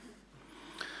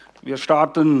Wir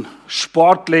starten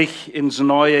sportlich ins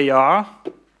neue Jahr.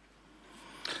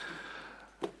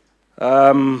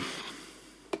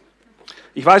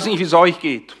 Ich weiß nicht, wie es euch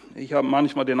geht. Ich habe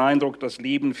manchmal den Eindruck, das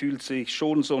Leben fühlt sich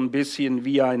schon so ein bisschen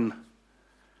wie ein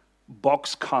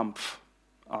Boxkampf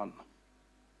an.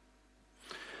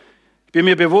 Ich bin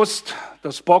mir bewusst,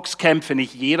 dass Boxkämpfe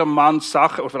nicht jedermanns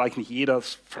Sache oder vielleicht nicht jeder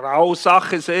Frau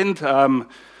Sache sind.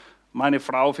 Meine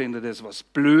Frau findet es was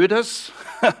Blödes,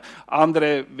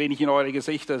 andere, wenn ich in eure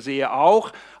Gesichter sehe,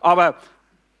 auch. Aber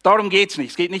darum geht es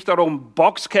nicht. Es geht nicht darum,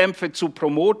 Boxkämpfe zu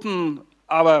promoten,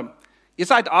 aber ihr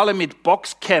seid alle mit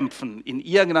Boxkämpfen in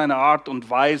irgendeiner Art und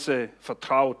Weise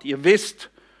vertraut. Ihr wisst,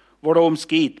 worum es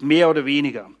geht, mehr oder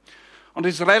weniger. Und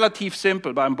es ist relativ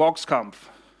simpel beim Boxkampf.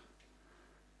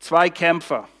 2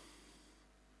 Kämpfer.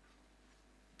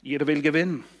 Jeder will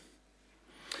gewinnen.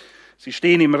 Sie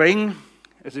stehen im Ring.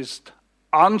 Es ist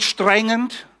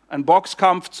anstrengend, einen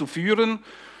Boxkampf zu führen.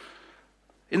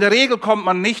 In der Regel kommt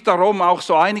man nicht darum, auch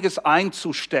so einiges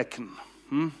einzustecken,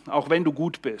 auch wenn du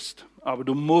gut bist. Aber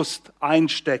du musst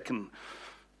einstecken.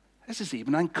 Es ist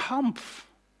eben ein Kampf,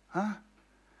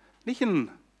 nicht ein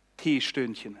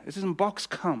Teestündchen. Es ist ein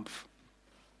Boxkampf.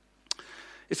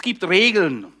 Es gibt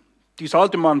Regeln, die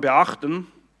sollte man beachten.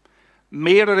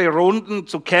 Mehrere Runden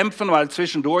zu kämpfen, weil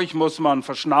zwischendurch muss man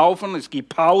verschnaufen. Es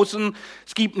gibt Pausen.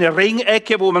 Es gibt eine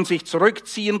Ringecke, wo man sich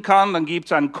zurückziehen kann. Dann gibt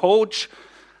es einen Coach.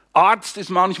 Arzt ist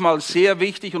manchmal sehr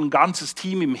wichtig und ein ganzes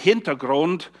Team im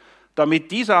Hintergrund,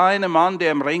 damit dieser eine Mann,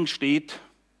 der im Ring steht,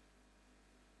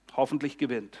 hoffentlich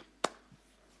gewinnt.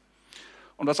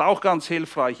 Und was auch ganz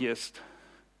hilfreich ist,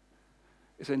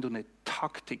 wenn du eine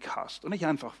Taktik hast und nicht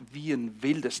einfach wie ein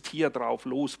wildes Tier drauf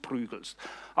losprügelst.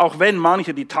 Auch wenn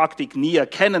manche die Taktik nie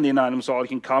erkennen in einem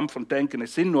solchen Kampf und denken,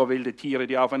 es sind nur wilde Tiere,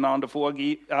 die aufeinander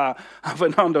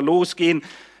losgehen.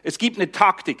 Es gibt eine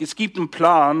Taktik, es gibt einen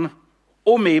Plan,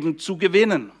 um eben zu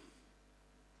gewinnen.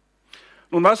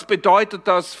 Nun, was bedeutet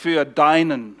das für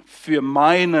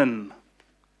meinen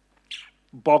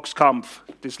Boxkampf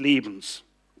des Lebens?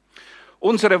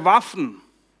 Unsere Waffen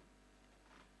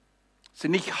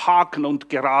sind nicht Haken und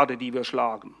Gerade, die wir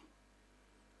schlagen.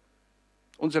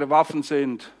 Unsere Waffen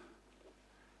sind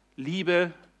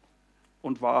Liebe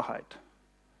und Wahrheit.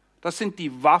 Das sind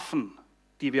die Waffen,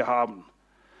 die wir haben.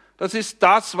 Das ist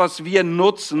das, was wir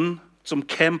nutzen zum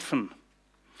Kämpfen.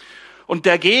 Und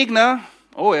der Gegner,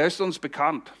 er ist uns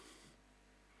bekannt.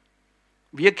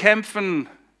 Wir kämpfen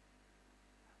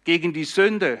gegen die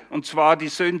Sünde, und zwar die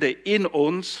Sünde in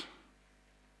uns,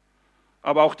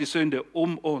 aber auch die Sünde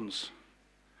um uns.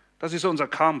 Das ist unser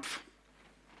Kampf.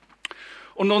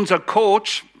 Und unser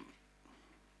Coach,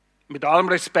 mit allem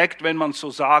Respekt, wenn man es so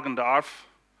sagen darf,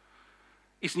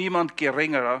 ist niemand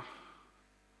geringerer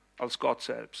als Gott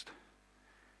selbst.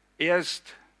 Er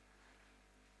ist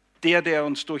der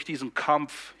uns durch diesen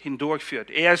Kampf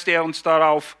hindurchführt. Er ist der, der uns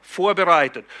darauf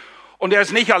vorbereitet. Und er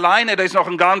ist nicht alleine, da ist noch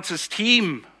ein ganzes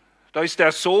Team. Da ist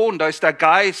der Sohn, da ist der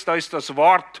Geist, da ist das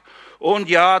Wort. Und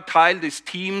ja, Teil des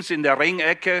Teams in der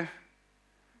Ringecke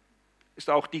ist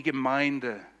auch die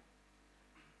Gemeinde,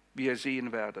 wie ihr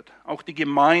sehen werdet. Auch die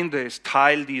Gemeinde ist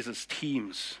Teil dieses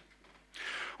Teams.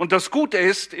 Und das Gute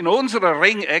ist, in unserer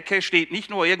Ringecke steht nicht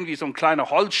nur irgendwie so ein kleiner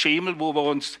Holzschemel, wo wir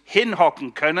uns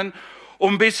hinhocken können,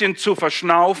 um ein bisschen zu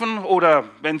verschnaufen oder,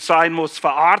 wenn es sein muss,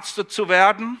 verarztet zu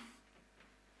werden.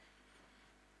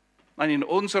 Nein, in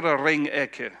unserer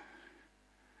Ringecke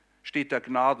steht der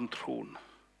Gnadenthron,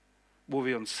 wo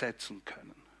wir uns setzen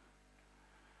können.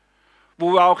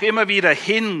 Wo wir auch immer wieder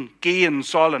hingehen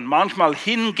sollen, manchmal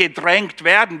hingedrängt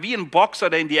werden, wie ein Boxer,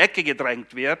 der in die Ecke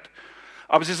gedrängt wird.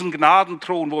 Aber es ist ein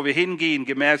Gnadenthron, wo wir hingehen,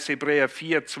 gemäß Hebräer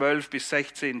 4, 12 bis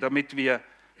 16, damit wir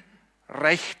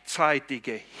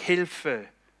rechtzeitige Hilfe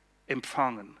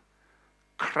empfangen,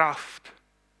 Kraft,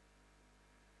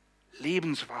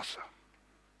 Lebenswasser.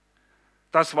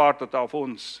 Das wartet auf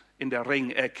uns in der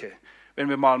Ringecke, wenn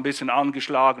wir mal ein bisschen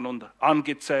angeschlagen und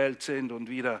angezählt sind und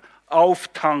wieder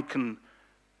auftanken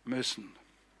müssen.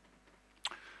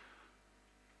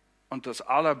 Und das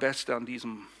Allerbeste an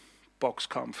diesem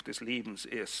Boxkampf des Lebens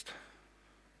ist,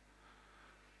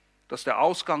 dass der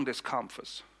Ausgang des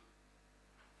Kampfes,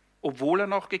 obwohl er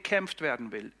noch gekämpft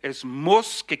werden will, es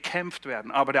muss gekämpft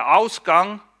werden, aber der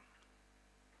Ausgang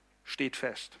steht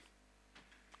fest.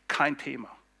 Kein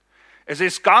Thema. Es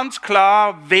ist ganz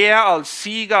klar, wer als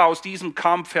Sieger aus diesem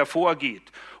Kampf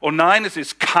hervorgeht. Und nein, es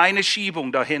ist keine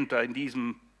Schiebung dahinter in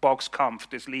diesem Boxkampf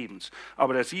des Lebens.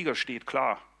 Aber der Sieger steht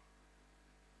klar.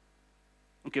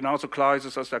 Und genauso klar ist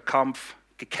es, dass der Kampf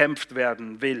gekämpft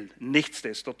werden will.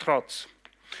 Nichtsdestotrotz.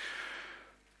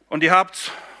 Und ihr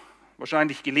habt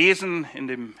wahrscheinlich gelesen in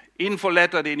dem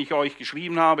Infoletter, den ich euch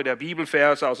geschrieben habe, der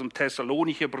Bibelvers aus dem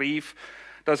Thessalonicher Brief.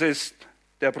 Das ist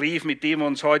der Brief, mit dem wir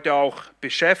uns heute auch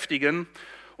beschäftigen.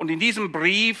 Und in diesem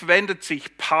Brief wendet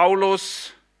sich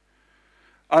Paulus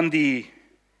an die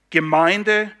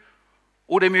Gemeinde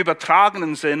oder im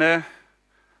übertragenen Sinne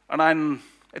an einen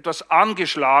etwas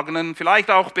angeschlagenen,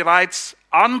 vielleicht auch bereits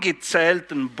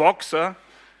angezählten Boxer,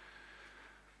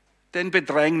 der in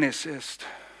Bedrängnis ist.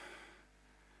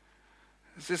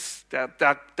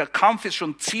 Der Kampf ist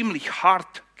schon ziemlich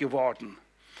hart geworden.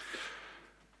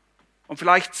 Und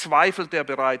vielleicht zweifelt er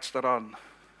bereits daran,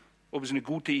 ob es eine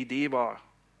gute Idee war,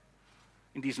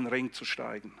 in diesen Ring zu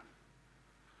steigen.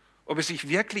 Ob es sich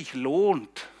wirklich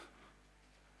lohnt,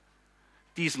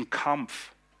 diesen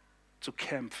Kampf zu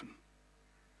kämpfen.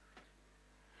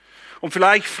 Und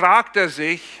vielleicht fragt er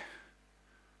sich,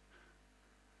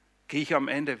 gehe ich am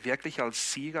Ende wirklich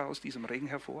als Sieger aus diesem Ring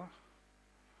hervor?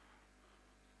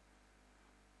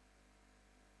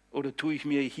 Oder tue ich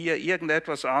mir hier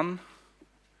irgendetwas an,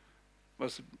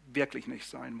 was wirklich nicht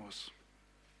sein muss?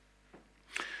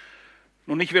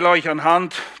 Nun, ich will euch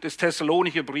anhand des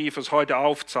Thessalonicher Briefes heute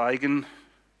aufzeigen,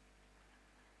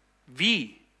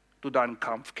 wie du deinen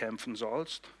Kampf kämpfen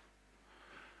sollst,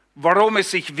 warum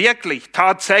es sich wirklich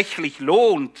tatsächlich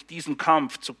lohnt, diesen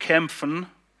Kampf zu kämpfen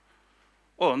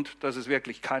und dass es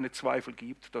wirklich keine Zweifel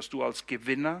gibt, dass du als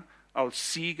Gewinner,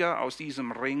 als Sieger aus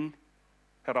diesem Ring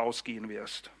herausgehen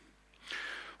wirst.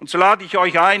 Und so lade ich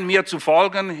euch ein, mir zu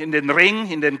folgen in den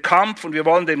Ring, in den Kampf, und wir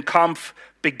wollen den Kampf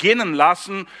beginnen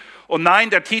lassen. Und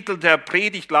nein, der Titel der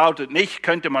Predigt lautet nicht,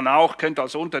 könnte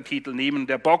als Untertitel nehmen,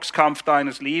 der Boxkampf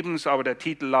deines Lebens, aber der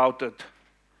Titel lautet,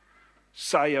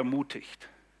 sei ermutigt.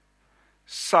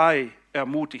 Sei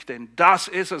ermutigt, denn das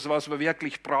ist es, was wir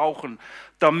wirklich brauchen,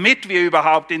 damit wir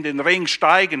überhaupt in den Ring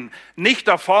steigen, nicht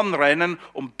davonrennen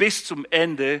und bis zum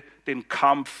Ende den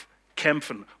Kampf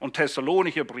kämpfen. Und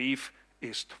Thessalonicher Brief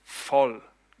ist voll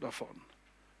davon.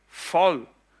 Voll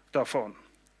davon.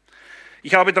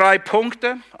 Ich habe 3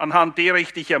 Punkte, anhand derer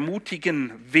ich dich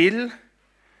ermutigen will,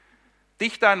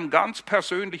 dich deinem ganz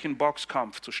persönlichen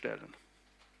Boxkampf zu stellen.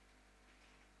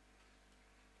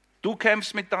 Du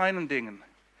kämpfst mit deinen Dingen,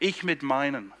 ich mit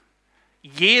meinen.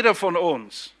 Jeder von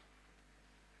uns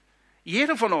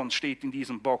steht in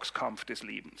diesem Boxkampf des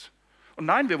Lebens. Und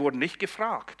nein, wir wurden nicht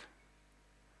gefragt.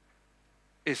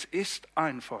 Es ist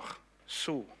einfach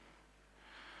so.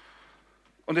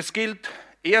 Und es gilt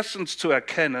erstens zu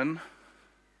erkennen,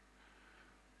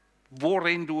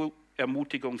 worin du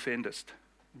Ermutigung findest.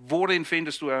 Worin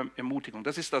findest du Ermutigung?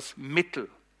 Das ist das Mittel.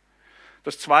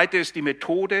 Das zweite ist die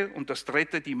Methode und das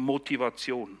dritte die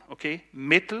Motivation. Okay?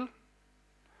 Mittel,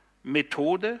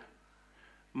 Methode,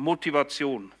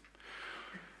 Motivation.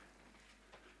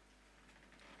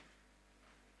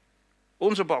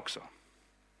 Unser Boxer,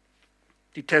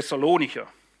 die Thessalonicher,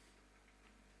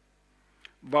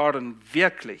 waren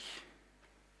wirklich,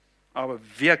 aber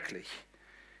wirklich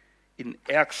in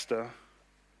ärgster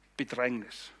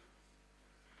Bedrängnis.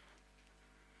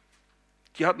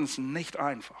 Die hatten es nicht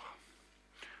einfach.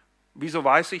 Wieso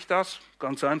weiß ich das?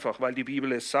 Ganz einfach, weil die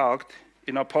Bibel es sagt.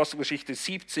 In Apostelgeschichte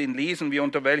 17 lesen wir,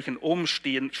 unter welchen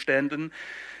Umständen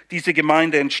diese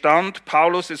Gemeinde entstand.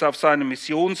 Paulus ist auf seinen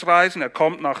Missionsreisen, er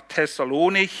kommt nach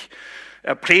Thessalonich,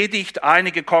 er predigt,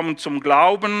 einige kommen zum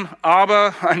Glauben,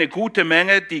 aber eine gute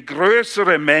Menge, die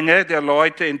größere Menge der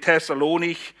Leute in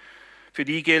Thessalonich, für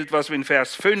die gilt, was wir in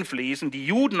Vers 5 lesen. Die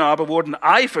Juden aber wurden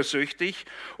eifersüchtig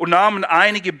und nahmen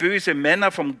einige böse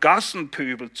Männer vom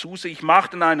Gassenpöbel zu sich,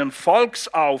 machten einen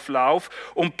Volksauflauf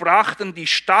und brachten die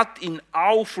Stadt in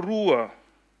Aufruhr.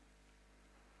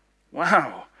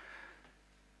 Wow.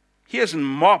 Hier ist ein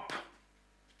Mob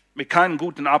mit keinen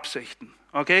guten Absichten.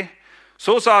 Okay?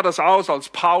 So sah das aus, als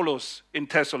Paulus in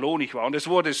Thessalonich war. Und es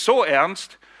wurde so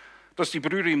ernst, dass die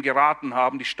Brüder ihm geraten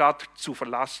haben, die Stadt zu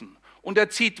verlassen. Und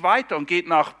er zieht weiter und geht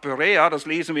nach Berea, das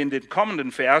lesen wir in den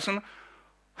kommenden Versen.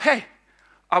 Hey,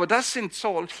 aber das sind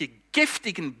solche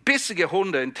giftigen, bissige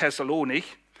Hunde in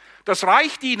Thessalonich. Das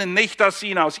reicht ihnen nicht, dass sie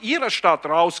ihn aus ihrer Stadt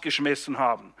rausgeschmissen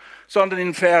haben, sondern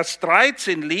in Vers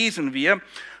 13 lesen wir,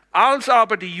 als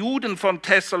aber die Juden von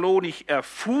Thessalonich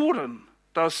erfuhren,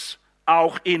 dass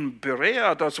auch in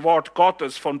Berea das Wort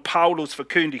Gottes von Paulus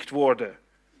verkündigt wurde,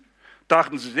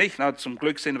 dachten sie nicht, na, zum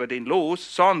Glück sind wir den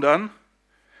los, sondern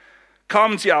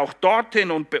kamen sie auch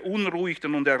dorthin und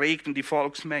beunruhigten und erregten die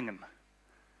Volksmengen.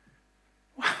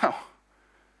 Wow.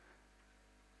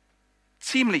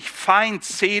 Ziemlich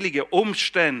feindselige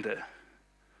Umstände.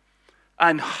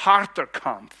 Ein harter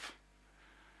Kampf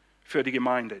für die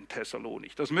Gemeinde in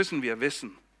Thessalonich. Das müssen wir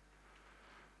wissen.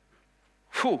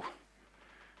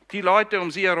 Die Leute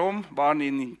um sie herum waren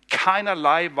in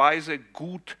keinerlei Weise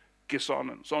gut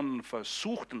gesonnen, sondern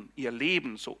versuchten, ihr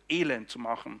Leben so elend zu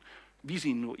machen, wie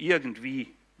sie nur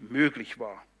irgendwie möglich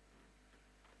war.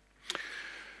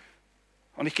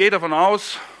 Und ich gehe davon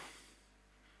aus,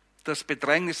 dass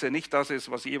Bedrängnisse nicht das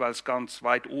ist, was jeweils ganz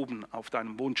weit oben auf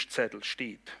deinem Wunschzettel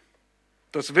steht.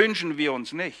 Das wünschen wir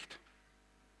uns nicht.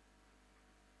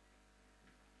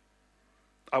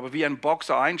 Aber wie ein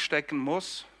Boxer einstecken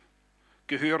muss,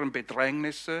 gehören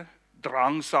Bedrängnisse,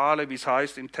 Drangsale, wie es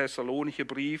heißt im Thessalonicher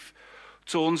Brief,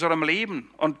 zu unserem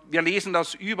Leben. Und wir lesen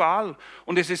das überall.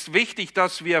 Und es ist wichtig,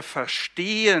 dass wir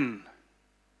verstehen,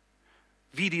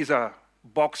 wie dieser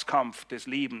Boxkampf des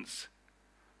Lebens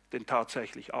denn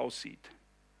tatsächlich aussieht.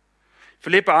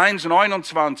 Philipper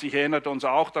 1,29 erinnert uns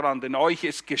auch daran, denn euch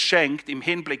ist geschenkt im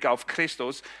Hinblick auf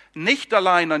Christus, nicht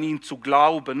allein an ihn zu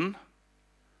glauben,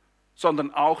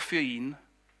 sondern auch für ihn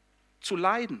zu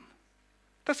leiden.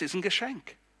 Das ist ein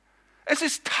Geschenk. Es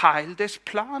ist Teil des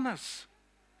Planes.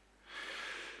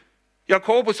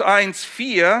 Jakobus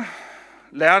 1,4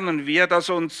 lernen wir, dass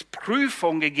uns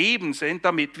Prüfungen gegeben sind,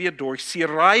 damit wir durch sie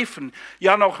reifen.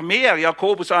 Ja, noch mehr,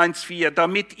 Jakobus 1,4,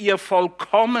 damit ihr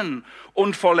vollkommen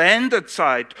und vollendet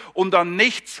seid und an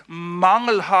nichts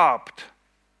Mangel habt,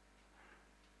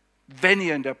 wenn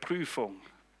ihr in der Prüfung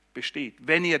besteht,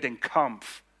 wenn ihr den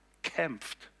Kampf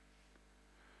kämpft.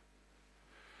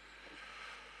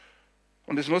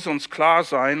 Und es muss uns klar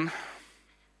sein,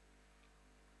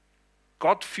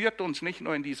 Gott führt uns nicht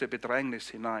nur in diese Bedrängnis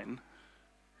hinein,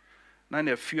 nein,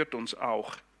 er führt uns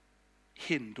auch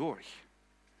hindurch.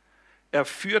 Er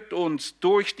führt uns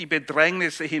durch die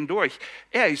Bedrängnisse hindurch.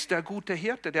 Er ist der gute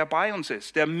Hirte, der bei uns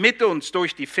ist, der mit uns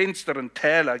durch die finsteren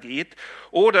Täler geht.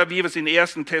 Oder wie wir es in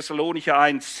 1. Thessalonicher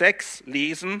 1,6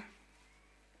 lesen,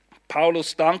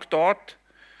 Paulus dankt dort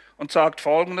und sagt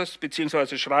Folgendes,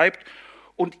 beziehungsweise schreibt,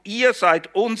 und ihr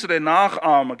seid unsere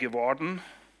Nachahmer geworden.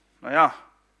 Naja,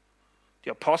 die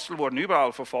Apostel wurden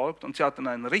überall verfolgt und sie hatten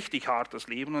ein richtig hartes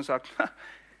Leben und sagt,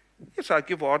 ihr seid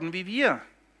geworden wie wir.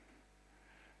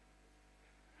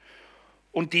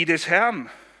 Und die des Herrn,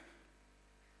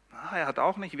 er hat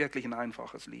auch nicht wirklich ein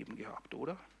einfaches Leben gehabt,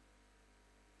 oder?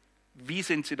 Wie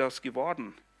sind sie das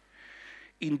geworden?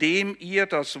 Indem ihr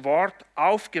das Wort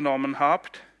aufgenommen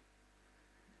habt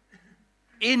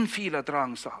in vieler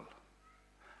Drangsal.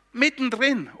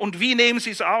 Mittendrin. Und wie nehmen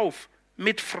sie es auf?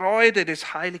 Mit Freude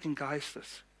des Heiligen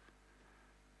Geistes.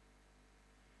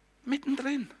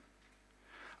 Mittendrin.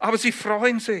 Aber sie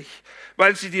freuen sich,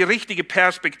 weil sie die richtige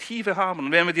Perspektive haben.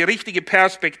 Und wenn wir die richtige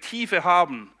Perspektive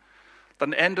haben,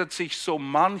 dann ändert sich so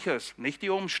manches, nicht die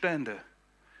Umstände,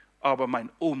 aber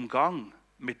mein Umgang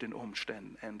mit den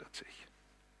Umständen ändert sich.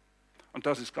 Und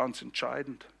das ist ganz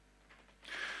entscheidend.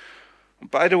 Und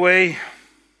by the way,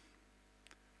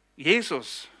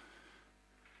 Jesus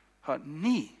hat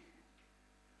nie,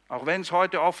 auch wenn es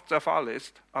heute oft der Fall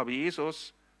ist, aber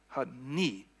Jesus hat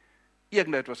nie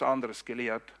irgendetwas anderes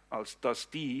gelehrt, als dass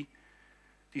die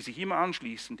sich ihm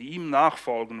anschließen, die ihm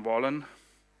nachfolgen wollen,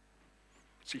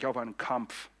 sich auf einen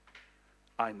Kampf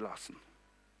einlassen.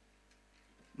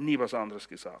 Nie was anderes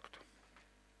gesagt.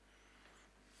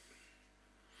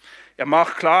 Er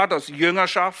macht klar, dass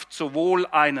Jüngerschaft sowohl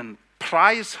einen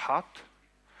Preis hat,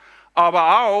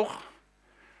 aber auch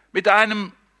mit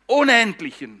einem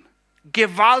unendlichen,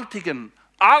 gewaltigen,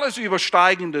 alles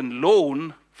übersteigenden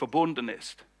Lohn verbunden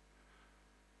ist.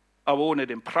 Aber ohne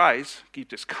den Preis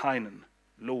gibt es keinen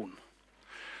Lohn.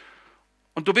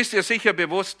 Und du bist dir sicher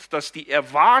bewusst, dass die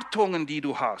Erwartungen, die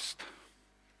du hast,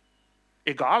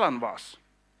 egal an was,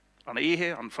 an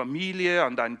Ehe, an Familie,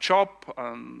 an deinen Job,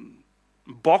 an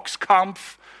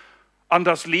Boxkampf, an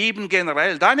das Leben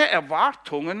generell, deine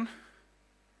Erwartungen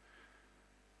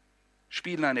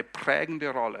spielen eine prägende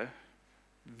Rolle,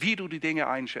 wie du die Dinge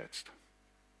einschätzt,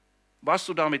 was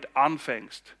du damit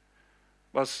anfängst,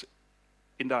 was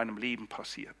in deinem Leben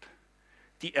passiert.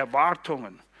 Die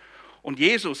Erwartungen. Und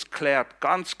Jesus klärt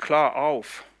ganz klar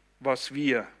auf, was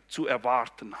wir zu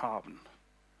erwarten haben.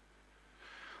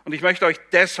 Und ich möchte euch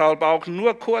deshalb auch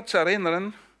nur kurz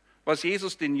erinnern, was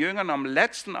Jesus den Jüngern am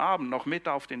letzten Abend noch mit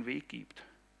auf den Weg gibt.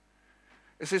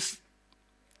 Es ist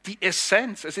die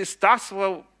Essenz, es ist das,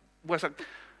 wo er sagt,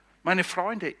 meine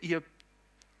Freunde, ihr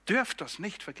dürft das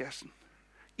nicht vergessen.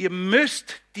 Ihr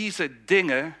müsst diese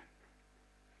Dinge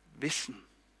wissen.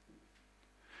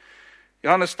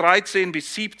 Johannes 13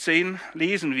 bis 17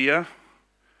 lesen wir,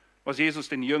 was Jesus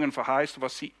den Jüngern verheißt,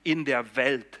 was sie in der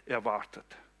Welt erwartet.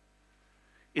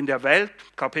 In der Welt,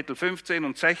 Kapitel 15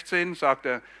 und 16, sagt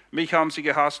er, mich haben sie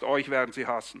gehasst, euch werden sie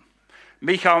hassen.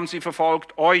 Mich haben sie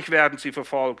verfolgt, euch werden sie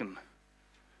verfolgen.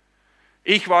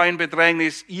 Ich war in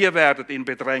Bedrängnis, ihr werdet in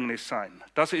Bedrängnis sein.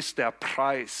 Das ist der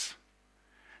Preis.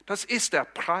 Das ist der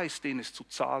Preis, den es zu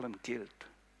zahlen gilt.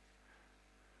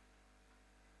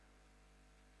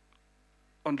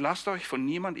 Und lasst euch von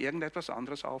niemand irgendetwas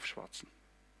anderes aufschwatzen.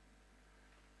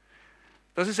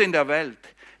 Das ist in der Welt.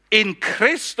 In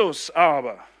Christus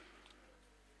aber,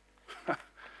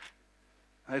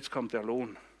 jetzt kommt der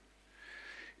Lohn.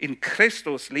 In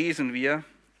Christus lesen wir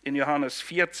in Johannes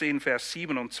 14, Vers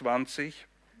 27,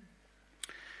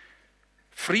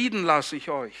 Frieden lasse ich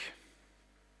euch.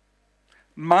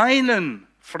 Meinen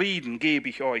Frieden gebe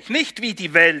ich euch, nicht wie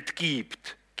die Welt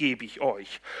gibt, gebe ich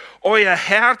euch. Euer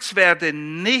Herz werde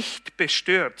nicht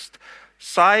bestürzt,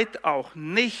 seid auch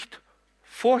nicht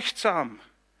furchtsam.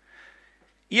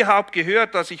 Ihr habt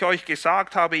gehört, dass ich euch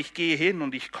gesagt habe, ich gehe hin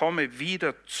und ich komme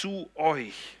wieder zu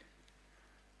euch.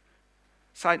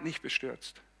 Seid nicht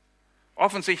bestürzt.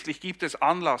 Offensichtlich gibt es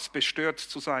Anlass, bestürzt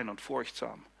zu sein und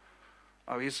furchtsam.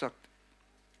 Aber Jesus sagt,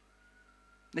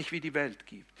 nicht wie die Welt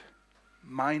gibt.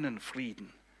 Meinen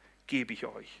Frieden gebe ich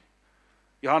euch.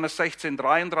 Johannes 16,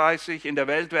 33, in der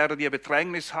Welt werdet ihr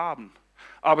Bedrängnis haben,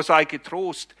 aber seid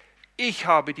getrost, ich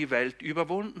habe die Welt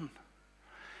überwunden.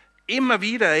 Immer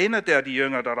wieder erinnert er die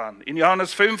Jünger daran. In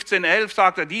Johannes 15, 11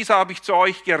 sagt er, dies habe ich zu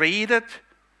euch geredet.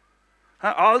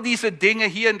 All diese Dinge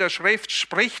hier in der Schrift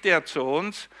spricht er zu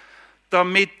uns,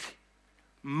 damit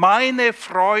meine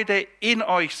Freude in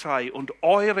euch sei und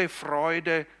eure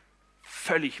Freude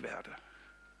völlig werde.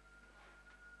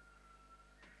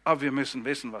 Aber wir müssen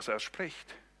wissen, was er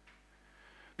spricht.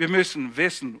 Wir müssen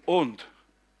wissen und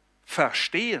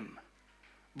verstehen,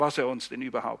 was er uns denn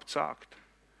überhaupt sagt.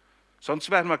 Sonst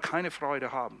werden wir keine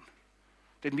Freude haben.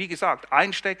 Denn wie gesagt,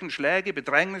 Einstecken, Schläge,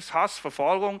 Bedrängnis, Hass,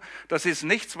 Verfolgung, das ist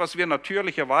nichts, was wir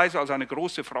natürlicherweise als eine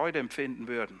große Freude empfinden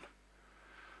würden.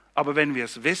 Aber wenn wir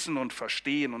es wissen und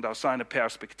verstehen und aus seiner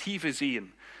Perspektive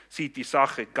sehen, sieht die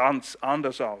Sache ganz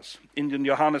anders aus. In den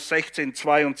Johannes 16,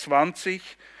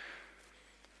 22,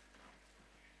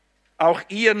 auch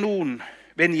ihr nun,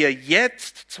 wenn ihr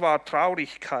jetzt zwar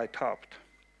Traurigkeit habt,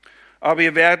 aber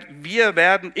ich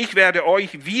werde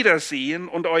euch wiedersehen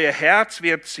und euer Herz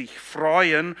wird sich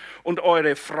freuen und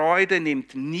eure Freude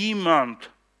nimmt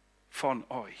niemand von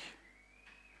euch.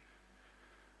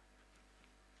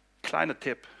 Kleiner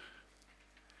Tipp.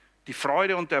 Die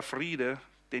Freude und der Friede,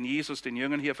 den Jesus den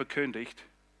Jüngern hier verkündigt,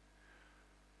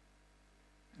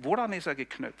 woran ist er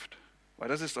geknüpft? Weil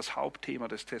das ist das Hauptthema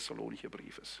des Thessalonicher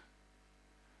Briefes.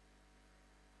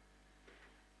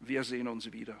 Wir sehen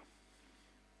uns wieder.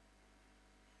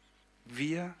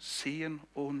 Wir sehen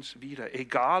uns wieder.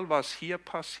 Egal, was hier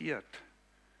passiert,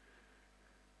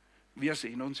 wir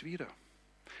sehen uns wieder.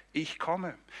 Ich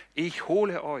komme, ich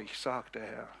hole euch, sagt der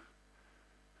Herr.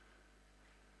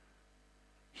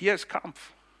 Hier ist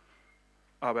Kampf,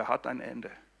 aber er hat ein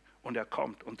Ende und er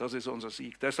kommt und das ist unser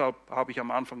Sieg. Deshalb habe ich am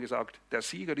Anfang gesagt, der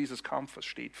Sieger dieses Kampfes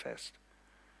steht fest.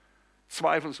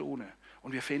 Zweifelsohne.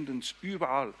 Und wir finden es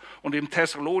überall. Und im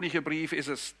Thessalonicher Brief ist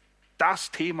es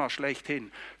das Thema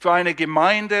schlechthin. Für eine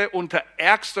Gemeinde unter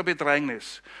ärgster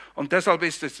Bedrängnis. Und deshalb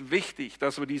ist es wichtig,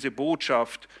 dass wir diese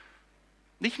Botschaft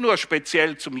nicht nur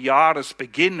speziell zum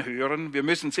Jahresbeginn hören, wir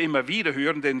müssen es immer wieder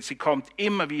hören, denn sie kommt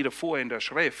immer wieder vor in der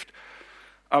Schrift.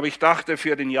 Aber ich dachte,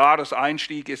 für den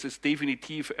Jahreseinstieg ist es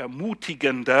definitiv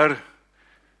ermutigender,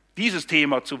 dieses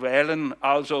Thema zu wählen,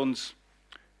 als uns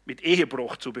mit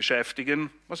Ehebruch zu beschäftigen,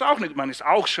 was auch nicht, man ist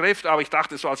auch Schrift, aber ich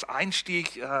dachte so als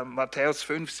Einstieg, Matthäus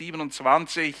 5,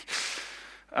 27,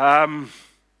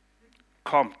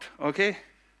 kommt, okay,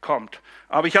 kommt.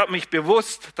 Aber ich habe mich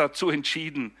bewusst dazu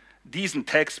entschieden, diesen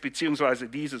Text bzw.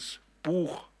 dieses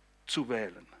Buch zu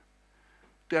wählen.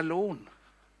 Der Lohn,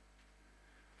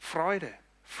 Freude,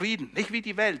 Frieden, nicht wie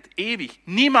die Welt, ewig,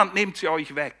 niemand nimmt sie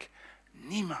euch weg,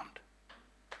 niemand.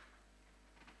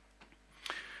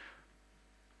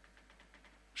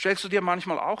 Stellst du dir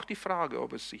manchmal auch die Frage,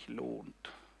 ob es sich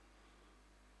lohnt,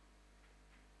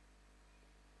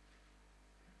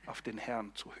 auf den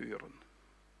Herrn zu hören?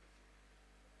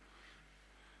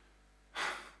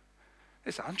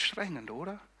 Ist anstrengend,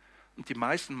 oder? Und die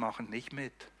meisten machen nicht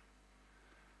mit.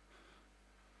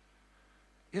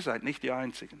 Ihr seid nicht die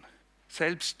Einzigen.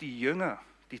 Selbst die Jünger,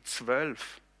 die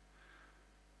 12,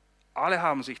 alle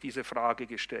haben sich diese Frage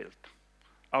gestellt.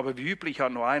 Aber wie üblich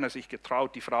hat nur einer sich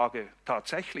getraut, die Frage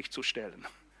tatsächlich zu stellen.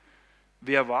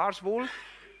 Wer war es wohl?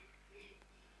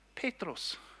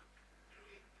 Petrus.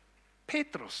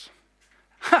 Petrus.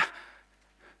 Ha!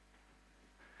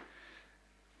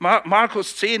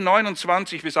 Markus 10,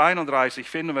 29 bis 31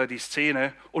 finden wir die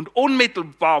Szene. Und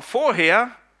unmittelbar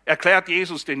vorher erklärt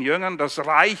Jesus den Jüngern, dass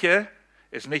Reiche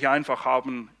es nicht einfach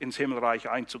haben, ins Himmelreich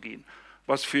einzugehen.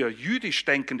 was für jüdisch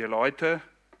denkende Leute,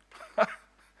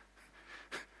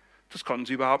 das konnten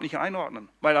sie überhaupt nicht einordnen.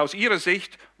 Weil aus ihrer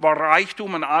Sicht war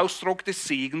Reichtum ein Ausdruck des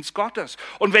Segens Gottes.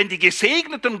 Und wenn die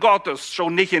Gesegneten Gottes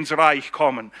schon nicht ins Reich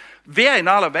kommen, wer in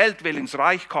aller Welt will ins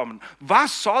Reich kommen?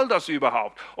 Was soll das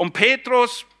überhaupt? Und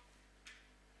Petrus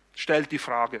stellt die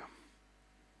Frage,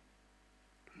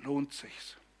 lohnt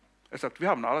sich's? Er sagt, wir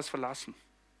haben alles verlassen.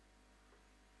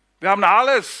 Wir haben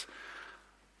alles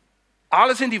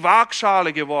in die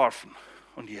Waagschale geworfen.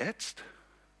 Und jetzt?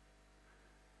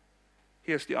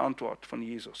 Hier ist die Antwort von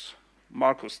Jesus.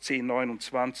 Markus 10,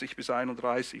 29 bis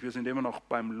 31. Wir sind immer noch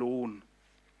beim Lohn.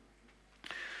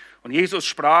 Und Jesus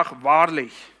sprach,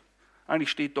 wahrlich, eigentlich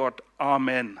steht dort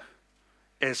Amen.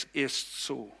 Es ist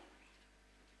so.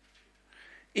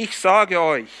 Ich sage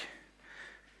euch,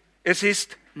 es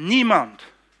ist niemand,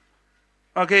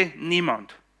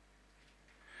 niemand,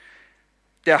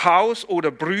 der Haus oder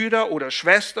Brüder oder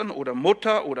Schwestern oder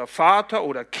Mutter oder Vater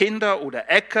oder Kinder oder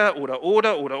Äcker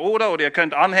oder ihr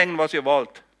könnt anhängen, was ihr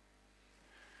wollt,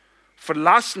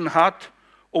 verlassen hat,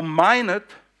 um meinet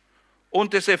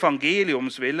und des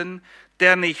Evangeliums willen,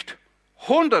 der nicht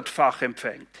 100-fach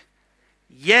empfängt,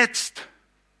 jetzt,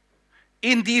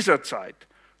 in dieser Zeit,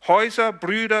 Häuser,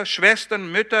 Brüder,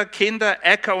 Schwestern, Mütter, Kinder,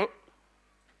 Äcker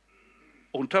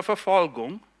unter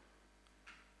Verfolgung.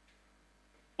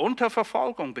 Unter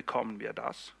Verfolgung bekommen wir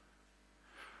das.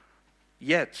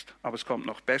 Jetzt, aber es kommt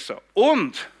noch besser.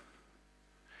 Und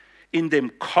in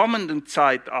dem kommenden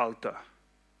Zeitalter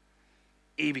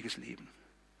ewiges Leben.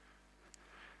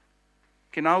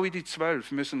 Genau wie die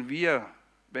 12 müssen wir,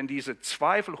 wenn diese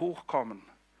Zweifel hochkommen,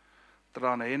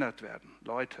 daran erinnert werden.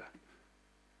 Leute,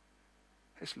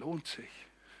 es lohnt sich.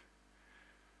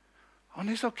 Und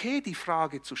es ist okay, die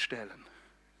Frage zu stellen.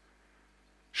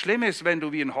 Schlimm ist, wenn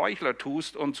du wie ein Heuchler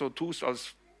tust und so tust,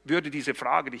 als würde diese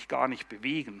Frage dich gar nicht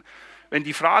bewegen. Wenn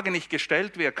die Frage nicht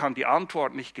gestellt wird, kann die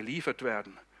Antwort nicht geliefert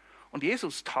werden. Und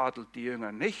Jesus tadelt die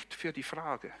Jünger nicht für die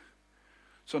Frage,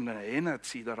 sondern erinnert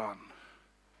sie daran.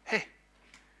 Hey,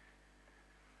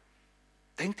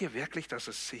 denkt ihr wirklich, dass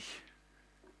es sich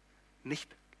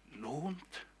nicht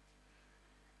lohnt,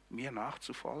 mir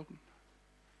nachzufolgen?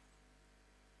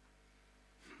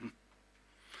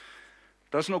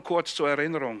 Das nur kurz zur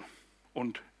Erinnerung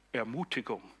und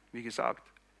Ermutigung. Wie gesagt,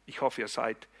 ich hoffe, ihr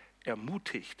seid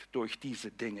ermutigt durch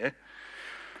diese Dinge.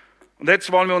 Und jetzt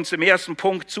wollen wir uns dem ersten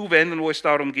Punkt zuwenden, wo es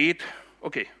darum geht,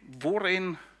 okay,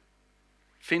 worin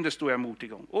findest du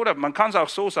Ermutigung? Oder man kann es auch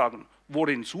so sagen,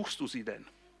 worin suchst du sie denn?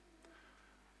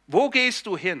 Wo gehst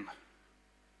du hin,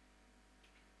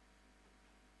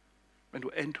 wenn du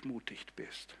entmutigt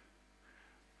bist?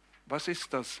 Was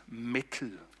ist das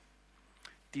Mittel,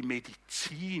 die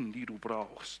Medizin, die du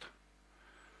brauchst,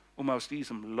 um aus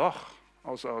diesem Loch,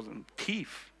 aus dem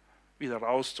Tief wieder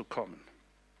rauszukommen?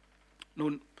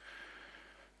 Nun,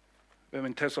 wenn wir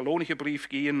in den Thessalonicher Brief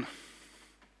gehen,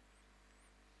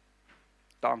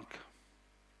 Dank.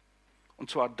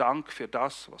 Und zwar Dank für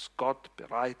das, was Gott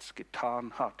bereits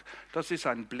getan hat. Das ist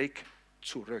ein Blick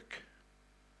zurück.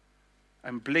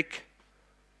 Ein Blick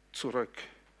zurück.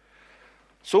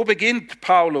 So beginnt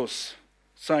Paulus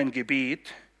sein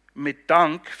Gebet mit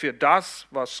Dank für das,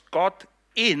 was Gott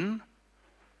in,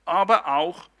 aber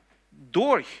auch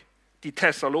durch die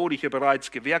Thessalonicher bereits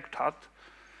gewirkt hat,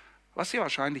 was sie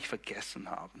wahrscheinlich vergessen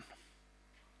haben.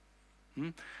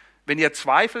 Wenn ihr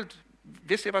zweifelt,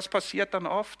 wisst ihr, was passiert dann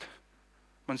oft?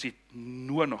 Man sieht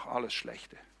nur noch alles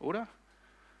Schlechte, oder?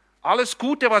 Alles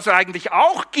Gute, was es eigentlich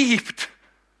auch gibt,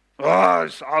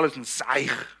 ist alles ein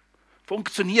Seich.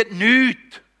 Funktioniert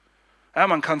nicht. Ja,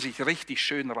 man kann sich richtig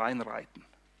schön reinreiten.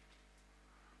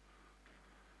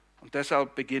 Und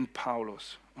deshalb beginnt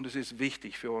Paulus. Und es ist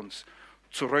wichtig für uns,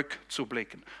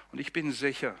 zurückzublicken. Und ich bin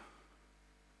sicher,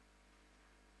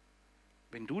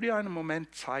 wenn du dir einen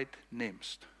Moment Zeit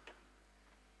nimmst,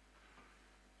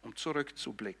 um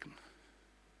zurückzublicken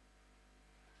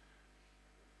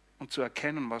und zu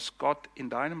erkennen, was Gott in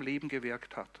deinem Leben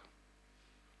gewirkt hat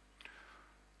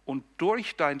und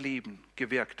durch dein Leben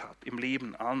gewirkt hat, im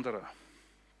Leben anderer,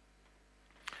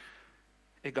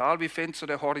 egal wie finster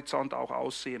der Horizont auch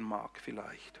aussehen mag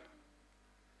vielleicht,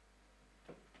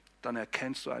 dann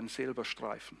erkennst du einen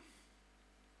Silberstreifen,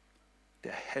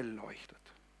 der hell leuchtet.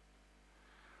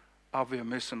 Aber wir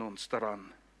müssen uns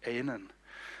daran erinnern.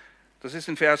 Das ist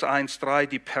in Vers 1,3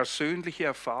 die persönliche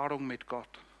Erfahrung mit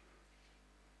Gott.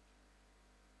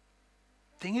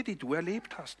 Dinge, die du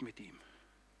erlebt hast mit ihm.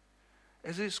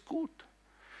 Es ist gut.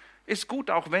 Es ist gut,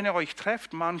 auch wenn ihr euch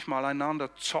trefft, manchmal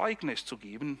einander Zeugnis zu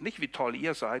geben. Nicht wie toll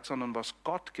ihr seid, sondern was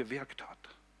Gott gewirkt hat.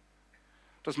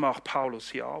 Das macht Paulus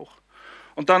hier auch.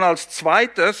 Und dann als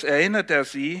zweites erinnert er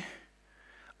sie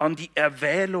an die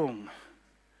Erwählung.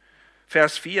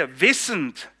 Vers 4,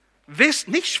 wissend,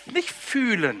 nicht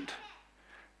fühlend,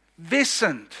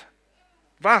 wissend.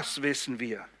 Was wissen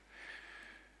wir?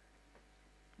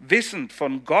 Wissend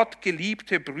von Gott,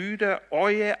 geliebte Brüder,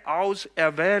 eure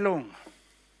Auserwählung.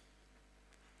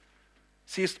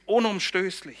 Sie ist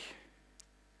unumstößlich.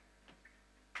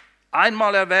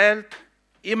 Einmal erwählt,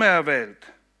 immer erwählt.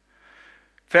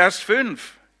 Vers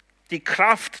 5, die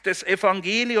Kraft des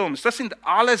Evangeliums. Das sind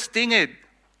alles Dinge,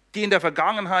 die in der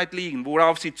Vergangenheit liegen,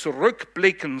 worauf sie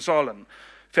zurückblicken sollen.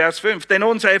 Vers 5, denn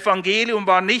unser Evangelium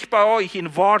war nicht bei euch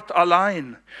in Wort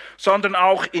allein, sondern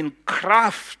auch in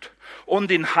Kraft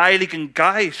und in Heiligen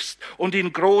Geist und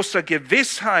in großer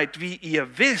Gewissheit, wie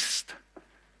ihr wisst.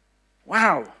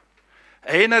 Wow!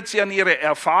 Erinnert sie an ihre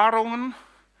Erfahrungen,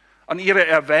 an ihre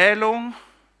Erwählung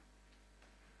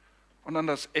und an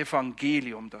das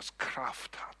Evangelium, das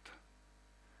Kraft hat.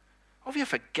 Oh, wir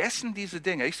vergessen diese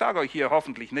Dinge. Ich sage euch hier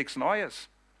hoffentlich nichts Neues.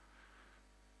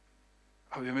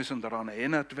 Aber wir müssen daran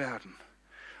erinnert werden,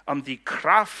 an die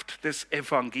Kraft des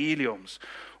Evangeliums.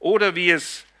 Oder wie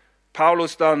es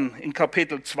Paulus dann in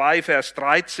Kapitel 2, Vers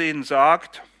 13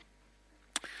 sagt,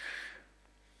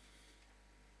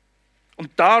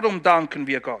 und darum danken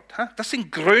wir Gott. Das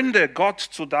sind Gründe, Gott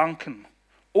zu danken.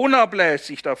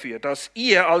 Unablässig dafür, dass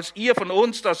ihr, als ihr von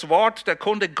uns das Wort der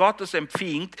Kunde Gottes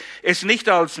empfingt, es nicht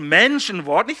als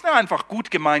Menschenwort, nicht nur einfach gut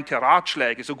gemeinte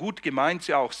Ratschläge, so gut gemeint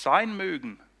sie auch sein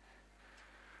mögen.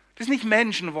 Das ist nicht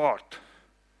Menschenwort.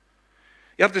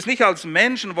 Ihr habt es nicht als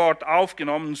Menschenwort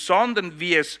aufgenommen, sondern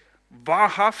wie es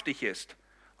wahrhaftig ist,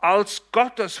 als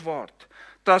Gottes Wort,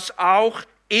 das auch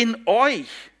in euch,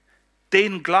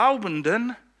 den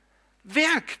Glaubenden,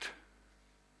 wirkt.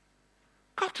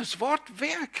 Gottes Wort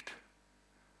wirkt.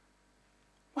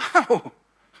 Wow.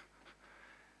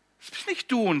 Das bist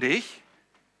nicht du und ich.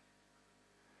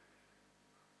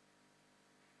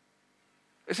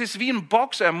 Es ist wie ein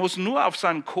Boxer, er muss nur auf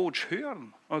seinen Coach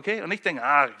hören. Okay? Und nicht denken,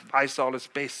 ich weiß alles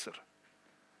besser.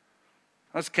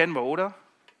 Das kennen wir, oder?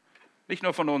 Nicht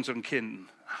nur von unseren Kindern.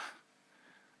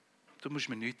 Du musst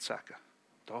mir nichts sagen.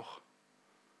 Doch.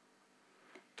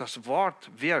 Das Wort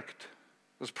wirkt.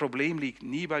 Das Problem liegt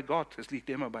nie bei Gott, es liegt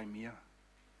immer bei mir.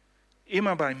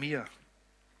 Immer bei mir.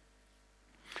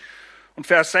 Und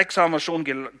Vers 6 haben wir schon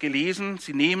gelesen.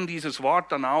 Sie nehmen dieses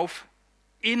Wort dann auf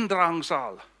in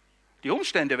Drangsal. Die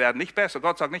Umstände werden nicht besser.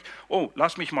 Gott sagt nicht, oh,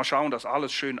 lass mich mal schauen, dass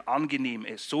alles schön angenehm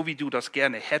ist, so wie du das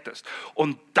gerne hättest.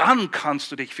 Und dann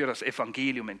kannst du dich für das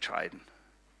Evangelium entscheiden.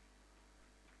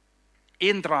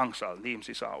 In Drangsal nehmen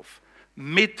sie es auf.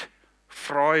 Mit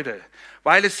Freude,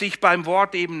 weil es sich beim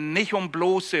Wort eben nicht um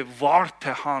bloße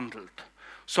Worte handelt,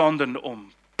 sondern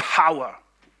um Power,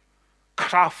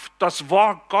 Kraft. Das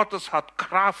Wort Gottes hat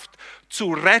Kraft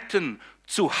zu retten,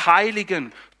 zu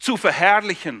heiligen, zu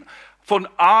verherrlichen. Von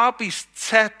A bis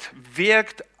Z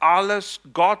wirkt alles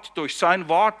Gott durch sein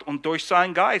Wort und durch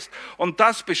seinen Geist. Und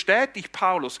das bestätigt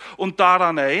Paulus und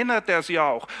daran erinnert er sie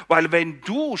auch, weil wenn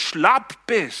du schlapp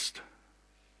bist,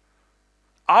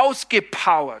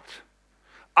 ausgepowert,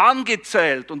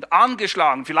 angezählt und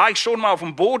angeschlagen, vielleicht schon mal auf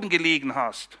dem Boden gelegen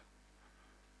hast,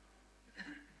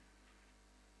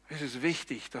 es ist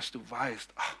wichtig, dass du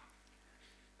weißt,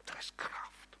 da ist Kraft.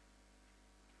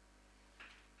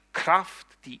 Kraft,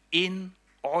 die in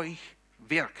euch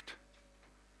wirkt.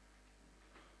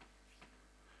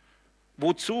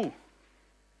 Wozu?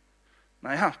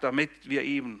 Naja, damit wir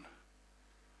eben,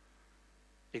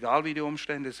 egal wie die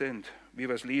Umstände sind, wie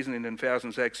wir es lesen in den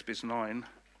Versen 6 bis 9,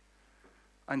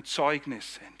 ein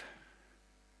Zeugnis sind.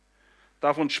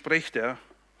 Davon spricht er.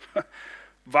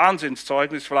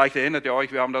 Wahnsinnszeugnis, vielleicht erinnert ihr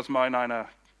euch, wir haben das mal in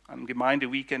einem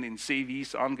Gemeindeweekend in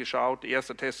Seewies angeschaut, 1.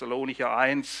 Thessalonicher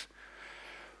 1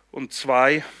 und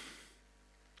 2.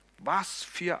 Was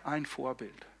für ein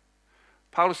Vorbild.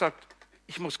 Paulus sagt,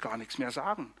 ich muss gar nichts mehr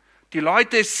sagen. Die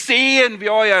Leute sehen, wie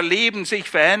euer Leben sich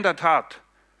verändert hat.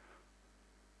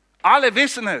 Alle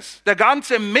wissen es. Der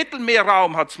ganze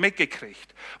Mittelmeerraum hat es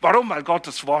mitgekriegt. Warum? Weil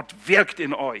Gottes Wort wirkt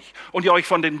in euch und ihr euch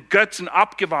von den Götzen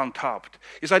abgewandt habt.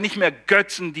 Ihr seid nicht mehr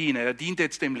Götzendiener, ihr dient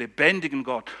jetzt dem lebendigen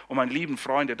Gott. Und meine lieben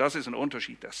Freunde, das ist ein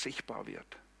Unterschied, der sichtbar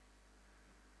wird.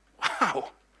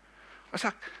 Wow. Er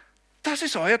sagt, das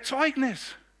ist euer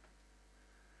Zeugnis.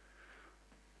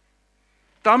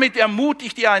 Damit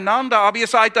ermutigt ihr einander, aber ihr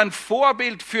seid ein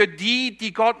Vorbild für die,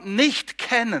 die Gott nicht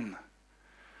kennen.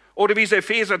 Oder wie es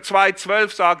Epheser 2,12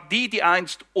 sagt, die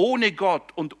einst ohne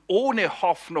Gott und ohne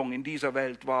Hoffnung in dieser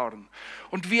Welt waren.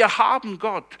 Und wir haben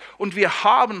Gott und wir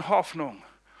haben Hoffnung.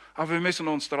 Aber wir müssen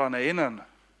uns daran erinnern,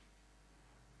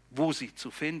 wo sie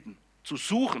zu finden, zu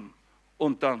suchen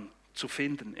und dann zu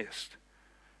finden ist.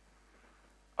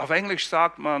 Auf Englisch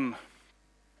sagt man,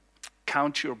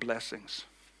 count your blessings.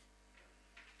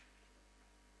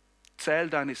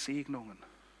 Zähl deine Segnungen.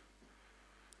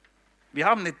 Wir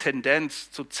haben eine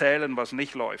Tendenz zu zählen, was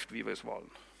nicht läuft, wie wir es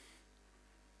wollen.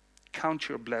 Count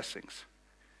your blessings.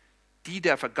 Die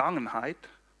der Vergangenheit,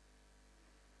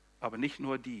 aber nicht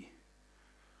nur die,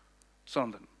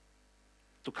 sondern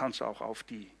du kannst auch auf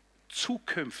die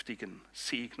zukünftigen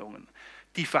Segnungen,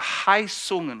 die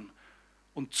Verheißungen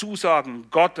und Zusagen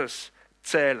Gottes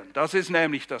zählen. Das ist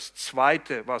nämlich das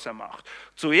Zweite, was er macht.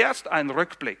 Zuerst ein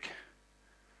Rückblick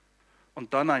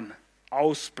und dann ein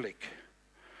Ausblick.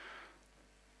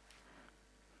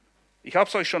 Ich habe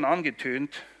es euch schon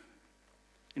angetönt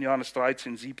in Johannes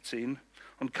 13, 17.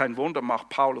 Und kein Wunder macht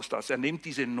Paulus das. Er nimmt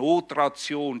diese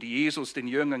Notration, die Jesus den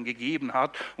Jüngern gegeben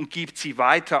hat, und gibt sie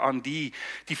weiter an die,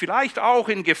 die vielleicht auch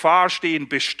in Gefahr stehen,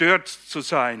 bestürzt zu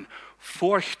sein,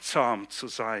 furchtsam zu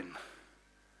sein,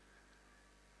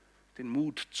 den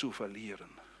Mut zu verlieren.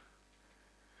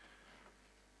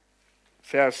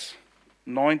 Vers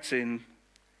 19,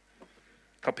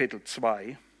 Kapitel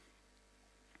 2.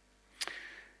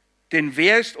 Denn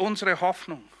wer ist unsere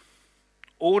Hoffnung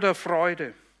oder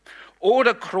Freude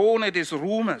oder Krone des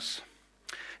Ruhmes?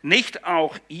 Nicht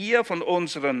auch ihr von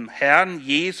unserem Herrn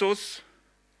Jesus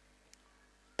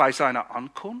bei seiner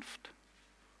Ankunft?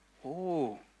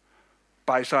 Oh,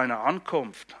 bei seiner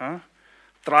Ankunft.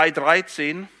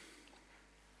 3,13.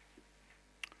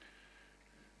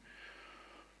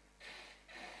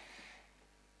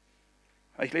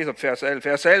 Ich lese ab Vers 11.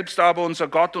 Er selbst aber, unser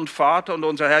Gott und Vater und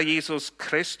unser Herr Jesus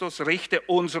Christus, richte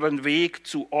unseren Weg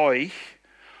zu euch.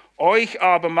 Euch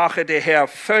aber mache der Herr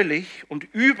völlig und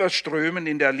überströmend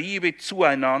in der Liebe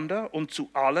zueinander und zu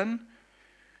allen,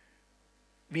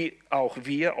 wie auch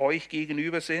wir euch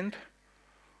gegenüber sind,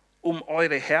 um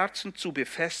eure Herzen zu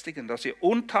befestigen, dass ihr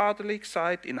untadelig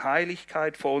seid in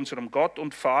Heiligkeit vor unserem Gott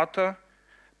und Vater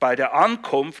bei der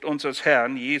Ankunft unseres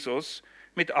Herrn Jesus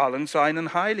mit allen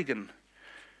seinen Heiligen.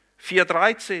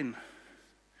 4,13.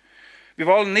 Wir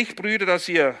wollen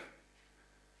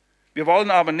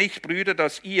aber nicht, Brüder,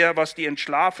 dass ihr, was die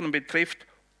Entschlafenen betrifft,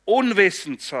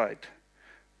 unwissend seid.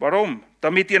 Warum?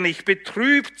 Damit ihr nicht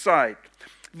betrübt seid,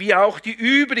 wie auch die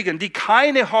übrigen, die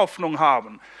keine Hoffnung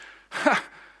haben.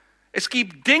 Es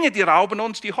gibt Dinge, die rauben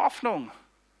uns die Hoffnung.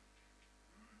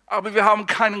 Aber wir haben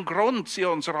keinen Grund, sie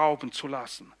uns rauben zu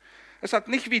lassen. Er sagt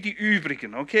nicht wie die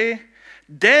übrigen, okay?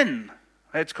 Denn,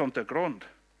 jetzt kommt der Grund,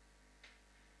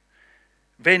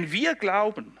 wenn wir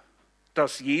glauben,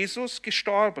 dass Jesus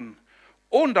gestorben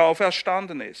und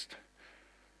auferstanden ist,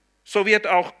 so wird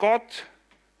auch Gott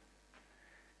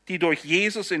die durch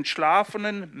Jesus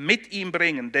Entschlafenen mit ihm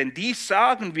bringen. Denn dies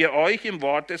sagen wir euch im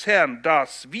Wort des Herrn,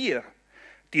 dass wir,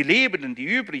 die Lebenden, die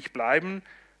übrig bleiben,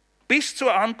 bis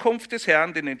zur Ankunft des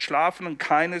Herrn den Entschlafenen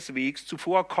keineswegs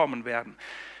zuvorkommen werden.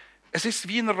 Es ist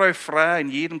wie ein Refrain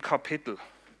in jedem Kapitel.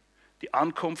 Die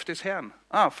Ankunft des Herrn.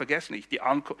 Vergesst nicht, die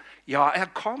Ankunft. Ja, er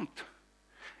kommt.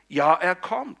 Ja, er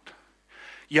kommt.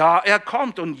 Ja, er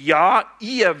kommt. Und ja,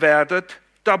 ihr werdet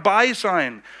dabei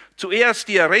sein. Zuerst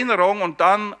die Erinnerung und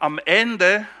dann am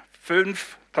Ende,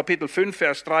 Kapitel 5,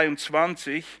 Vers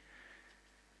 23,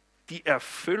 die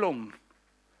Erfüllung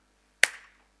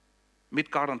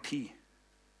mit Garantie.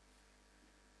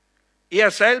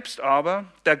 Er selbst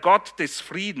aber, der Gott des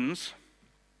Friedens,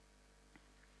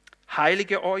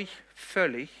 heilige euch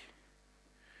völlig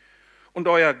und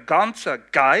euer ganzer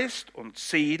Geist und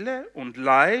Seele und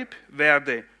Leib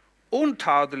werde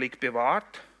untadelig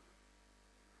bewahrt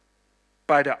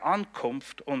bei der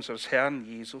Ankunft unseres Herrn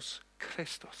Jesus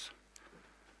Christus.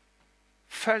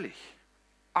 Völlig.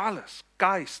 Alles.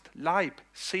 Geist, Leib,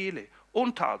 Seele,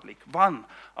 untadelig. Wann?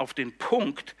 Auf den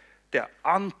Punkt der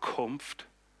Ankunft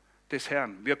des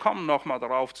Herrn. Wir kommen nochmal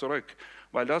darauf zurück,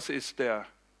 weil das ist der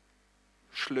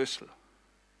Schlüssel.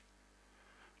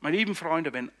 Meine lieben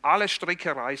Freunde, wenn alle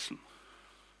Stricke reißen,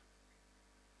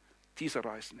 dieser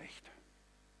reißt nicht.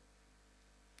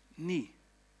 Nie.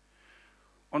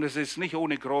 Und es ist nicht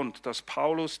ohne Grund, dass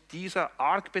Paulus dieser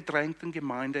arg bedrängten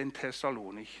Gemeinde in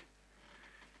Thessalonich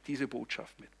diese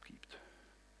Botschaft mitgibt.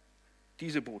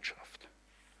 Diese Botschaft.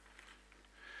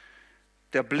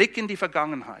 Der Blick in die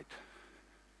Vergangenheit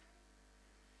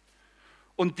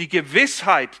und die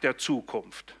Gewissheit der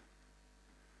Zukunft,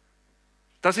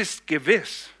 das ist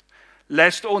gewiss,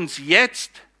 lässt uns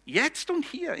jetzt und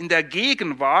hier in der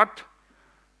Gegenwart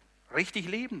richtig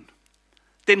leben,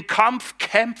 den Kampf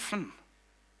kämpfen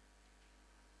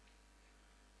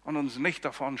und uns nicht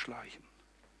davonschleichen.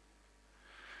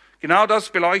 Genau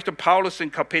das beleuchtet Paulus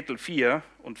in Kapitel 4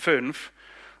 und 5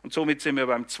 und somit sind wir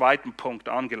beim zweiten Punkt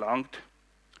angelangt,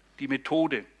 die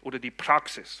Methode oder die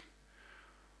Praxis.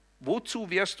 Wozu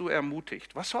wirst du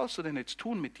ermutigt? Was sollst du denn jetzt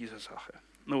tun mit dieser Sache?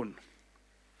 Nun,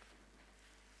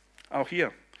 auch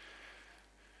hier.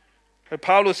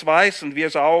 Paulus weiß und wir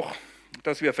es auch,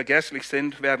 dass wir vergesslich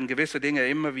sind, werden gewisse Dinge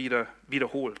immer wieder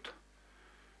wiederholt.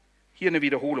 Hier eine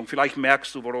Wiederholung, vielleicht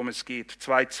merkst du, worum es geht.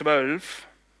 2,12.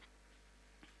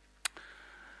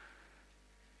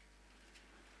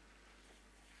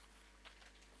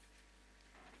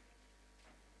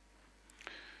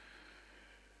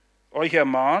 Euch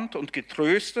ermahnt und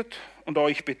getröstet und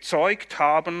euch bezeugt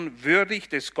haben, würdig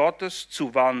des Gottes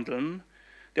zu wandeln,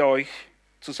 der euch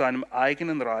zu seinem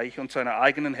eigenen Reich und seiner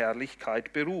eigenen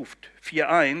Herrlichkeit beruft.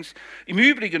 4,1. Im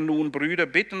Übrigen nun, Brüder,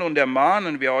 bitten und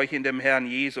ermahnen wir euch in dem Herrn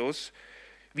Jesus,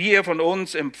 wie ihr von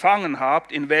uns empfangen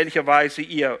habt, in welcher Weise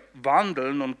ihr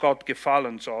wandeln und Gott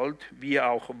gefallen sollt, wie ihr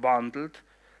auch wandelt,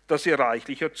 dass ihr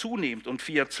reichlicher zunehmt. Und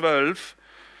 4,12.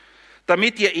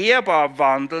 Damit ihr ehrbar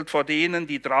wandelt vor denen,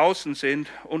 die draußen sind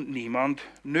und niemand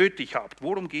nötig habt.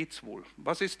 Worum geht es wohl?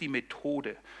 Was ist die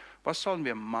Methode? Was sollen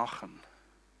wir machen?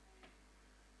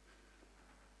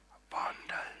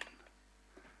 Wandeln.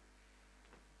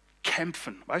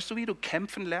 Kämpfen. Weißt du, wie du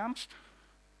kämpfen lernst?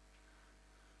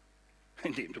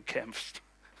 Indem du kämpfst.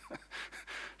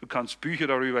 Du kannst Bücher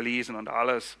darüber lesen und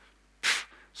alles.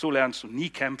 So lernst du nie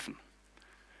kämpfen.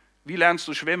 Wie lernst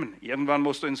du schwimmen? Irgendwann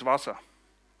musst du ins Wasser.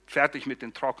 Fertig mit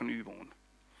den Trockenübungen.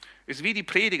 Ist wie die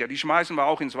Prediger, die schmeißen wir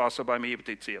auch ins Wasser beim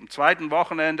EBTC. Am zweiten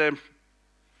Wochenende,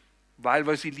 weil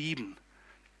wir sie lieben,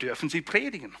 dürfen sie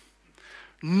predigen.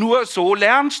 Nur so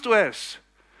lernst du es.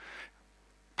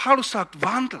 Paulus sagt,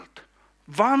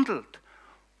 wandelt,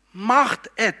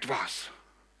 macht etwas.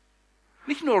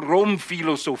 Nicht nur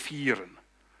rumphilosophieren.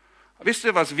 Wisst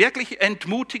ihr, was wirklich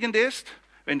entmutigend ist?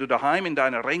 Wenn du daheim in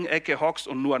deiner Ringecke hockst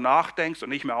und nur nachdenkst und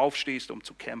nicht mehr aufstehst, um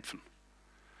zu kämpfen.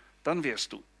 Dann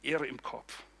wirst du irre im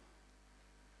Kopf.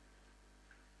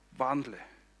 Wandelt,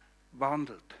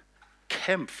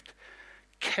 kämpft.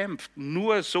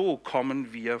 Nur so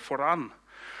kommen wir voran.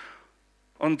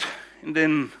 Und in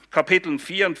den Kapiteln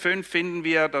 4 und 5 finden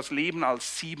wir das Leben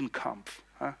als Siebenkampf.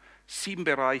 7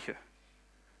 Bereiche,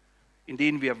 in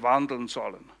denen wir wandeln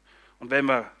sollen. Und wenn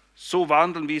wir so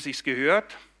wandeln, wie es sich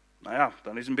gehört,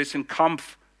 dann ist ein bisschen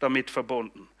Kampf damit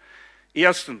verbunden.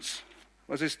 Erstens,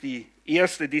 was ist die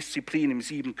erste Disziplin im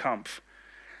Siebenkampf?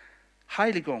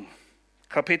 Heiligung.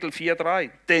 Kapitel 4,3.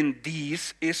 Denn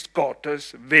dies ist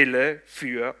Gottes Wille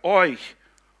für euch.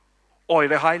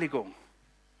 Eure Heiligung.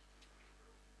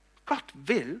 Gott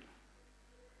will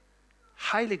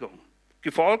Heiligung.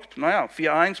 Gefolgt,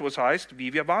 4,1, wo es heißt,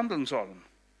 wie wir wandeln sollen.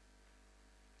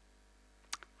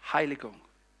 Heiligung.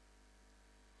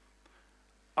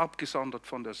 Abgesondert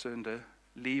von der Sünde,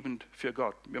 lebend für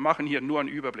Gott. Wir machen hier nur einen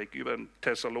Überblick über den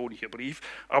Thessalonicher Brief,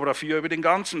 aber dafür über den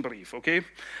ganzen Brief, okay?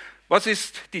 Was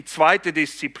ist die zweite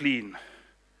Disziplin?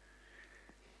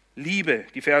 Liebe,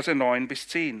 die Verse 9 bis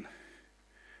 10.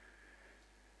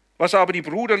 Was aber die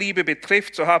Bruderliebe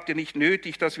betrifft, so habt ihr nicht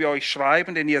nötig, dass wir euch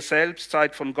schreiben, denn ihr selbst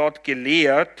seid von Gott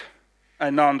gelehrt,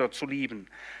 einander zu lieben.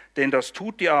 Denn das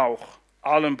tut ihr auch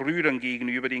allen Brüdern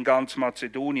gegenüber, die in ganz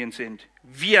Mazedonien sind.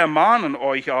 Wir ermahnen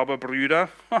euch aber, Brüder,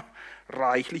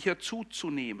 reichlicher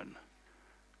zuzunehmen.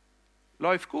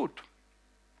 Läuft gut,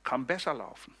 kann besser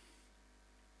laufen.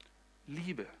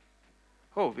 Liebe.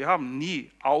 Oh, wir haben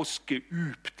nie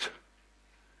ausgeübt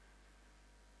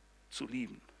zu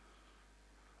lieben.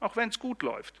 Auch wenn es gut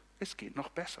läuft, es geht noch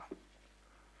besser.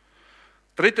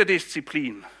 Dritte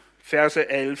Disziplin, Verse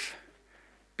 11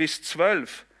 bis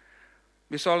 12.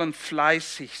 Wir sollen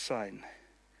fleißig sein,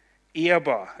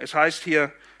 ehrbar. Es heißt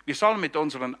hier, wir sollen mit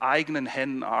unseren eigenen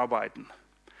Händen arbeiten.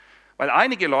 Weil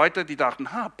einige Leute, die dachten,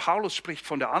 Paulus spricht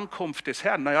von der Ankunft des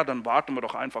Herrn, dann warten wir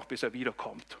doch einfach, bis er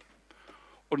wiederkommt.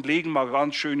 Und legen mal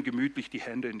ganz schön gemütlich die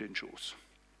Hände in den Schoß.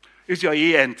 Ist ja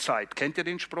Endzeit. Kennt ihr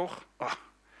den Spruch?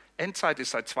 Endzeit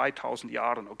ist seit 2000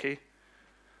 Jahren, okay?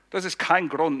 Das ist kein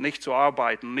Grund, nicht zu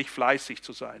arbeiten und nicht fleißig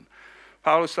zu sein.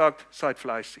 Paulus sagt, seid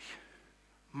fleißig.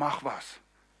 Mach was.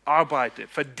 Arbeite,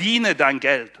 verdiene dein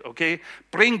Geld, okay?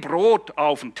 Bring Brot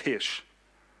auf den Tisch.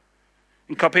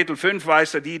 In Kapitel 5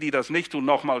 weist er die das nicht tun,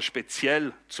 nochmal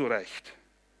speziell zurecht.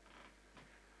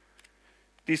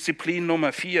 Disziplin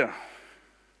Nummer 4,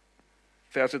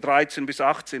 Verse 13 bis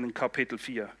 18 in Kapitel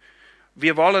 4.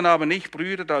 Wir wollen aber nicht,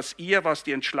 Brüder, dass ihr, was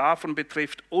die Entschlafenen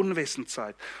betrifft, unwissend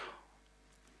seid.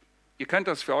 Ihr könnt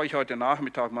das für euch heute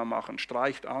Nachmittag mal machen.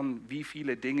 Streicht an, wie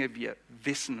viele Dinge wir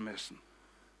wissen müssen.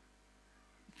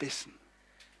 Wissen.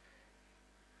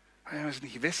 Wenn wir es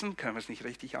nicht wissen, können wir es nicht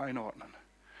richtig einordnen.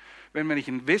 Wenn wir nicht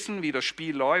wissen, wie das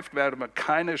Spiel läuft, werden wir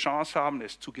keine Chance haben,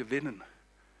 es zu gewinnen.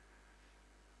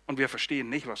 Und wir verstehen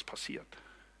nicht, was passiert.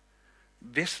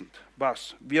 Wissend,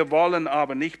 was? Wir wollen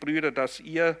aber nicht, Brüder, dass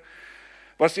ihr,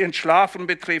 was ihr Entschlafen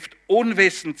betrifft,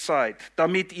 unwissend seid,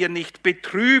 damit ihr nicht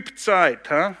betrübt seid.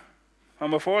 Haben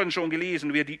wir vorhin schon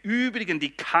gelesen, wir die übrigen,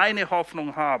 die keine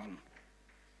Hoffnung haben.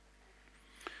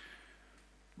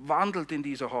 Wandelt in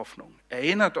dieser Hoffnung.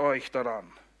 Erinnert euch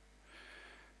daran.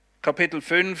 Kapitel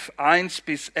 5, 1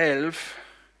 bis 11,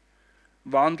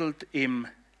 wandelt im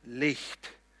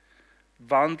Licht.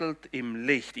 Wandelt im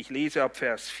Licht. Ich lese ab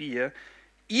Vers 4.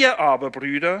 Ihr aber,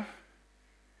 Brüder,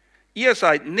 ihr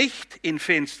seid nicht in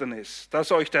Finsternis,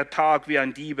 dass euch der Tag wie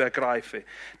ein Dieb ergreife.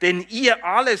 Denn ihr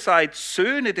alle seid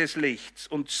Söhne des Lichts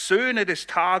und Söhne des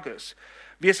Tages.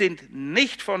 Wir sind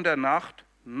nicht von der Nacht,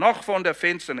 noch von der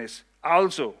Finsternis.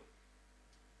 Also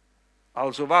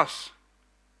was?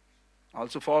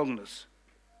 Also Folgendes.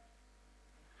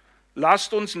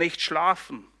 Lasst uns nicht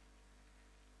schlafen.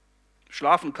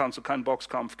 Schlafen kannst du keinen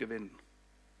Boxkampf gewinnen,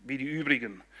 wie die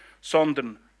übrigen,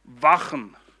 sondern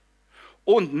wachen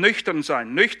und nüchtern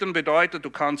sein. Nüchtern bedeutet, du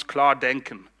kannst klar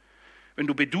denken. Wenn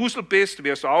du beduselt bist,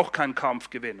 wirst du auch keinen Kampf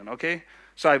gewinnen, okay?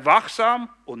 Sei wachsam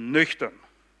und nüchtern.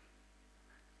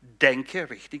 Denke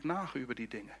richtig nach über die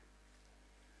Dinge.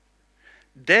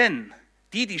 Denn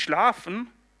die schlafen,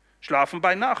 schlafen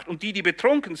bei Nacht. Und die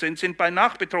betrunken sind, sind bei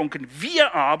Nacht betrunken.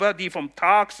 Wir aber, die vom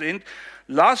Tag sind,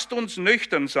 lasst uns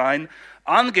nüchtern sein,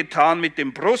 angetan mit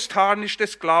dem Brustharnisch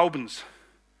des Glaubens.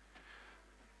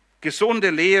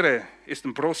 Gesunde Lehre ist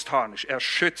ein Brustharnisch. Er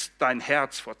schützt dein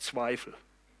Herz vor Zweifel.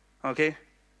 Okay?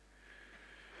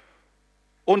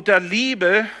 Und der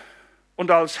Liebe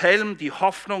und als Helm die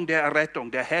Hoffnung der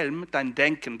Errettung. Der Helm, dein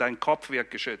Denken, dein Kopf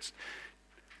wird geschützt.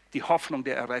 Die Hoffnung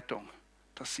der Errettung,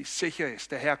 dass sie sicher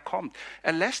ist. Der Herr kommt.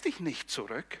 Er lässt dich nicht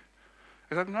zurück.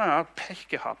 Er sagt, naja, Pech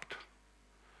gehabt.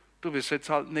 Du bist jetzt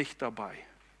halt nicht dabei.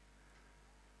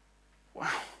 Wow.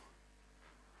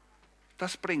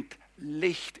 Das bringt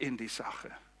Licht in die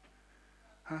Sache.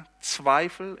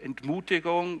 Zweifel,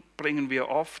 Entmutigung bringen wir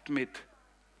oft mit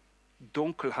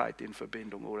Dunkelheit in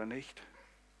Verbindung, oder nicht?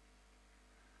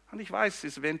 Und ich weiß, es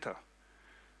ist Winter.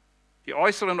 Die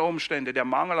äußeren Umstände, der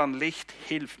Mangel an Licht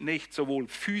hilft nicht, sowohl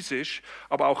physisch,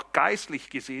 aber auch geistlich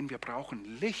gesehen. Wir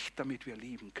brauchen Licht, damit wir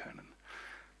lieben können.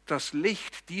 Das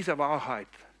Licht dieser Wahrheit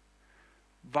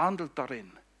wandelt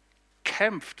darin,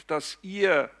 kämpft, dass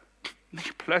ihr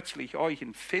nicht plötzlich euch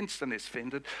in Finsternis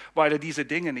findet, weil ihr diese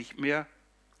Dinge nicht mehr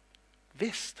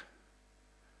wisst,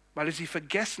 weil ihr sie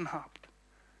vergessen habt.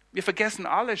 Wir vergessen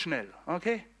alle schnell,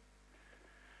 okay?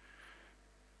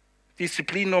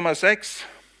 Disziplin Nummer 6.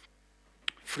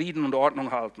 Frieden und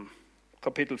Ordnung halten.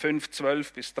 Kapitel 5,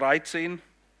 12 bis 13.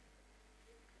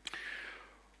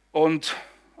 Und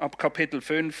ab Kapitel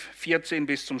 5, 14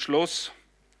 bis zum Schluss,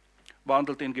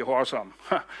 wandelt in Gehorsam.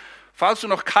 Falls du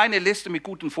noch keine Liste mit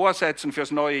guten Vorsätzen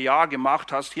fürs neue Jahr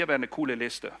gemacht hast, hier wäre eine coole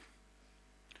Liste.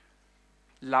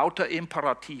 Lauter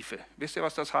Imperative. Wisst ihr,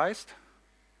 was das heißt?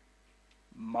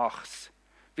 Mach's.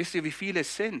 Wisst ihr, wie viele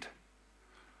es sind?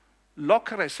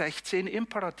 Lockere 16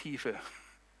 Imperative.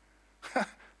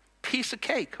 Piece of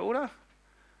cake, oder?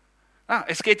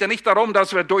 Es geht ja nicht darum,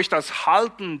 dass wir durch das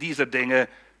Halten dieser Dinge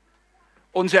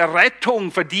unsere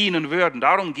Rettung verdienen würden.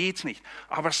 Darum geht es nicht.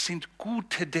 Aber es sind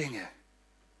gute Dinge.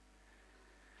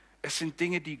 Es sind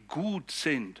Dinge, die gut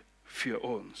sind für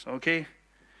uns. Okay?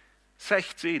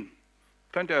 16.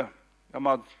 Könnt ihr ja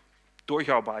mal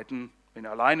durcharbeiten, wenn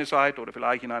ihr alleine seid oder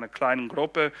vielleicht in einer kleinen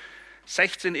Gruppe.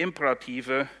 16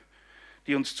 Imperative,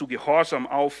 die uns zu Gehorsam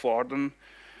auffordern.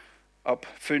 Ab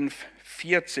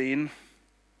 5,14,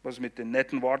 was mit den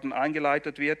netten Worten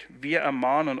eingeleitet wird. Wir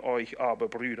ermahnen euch aber,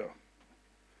 Brüder.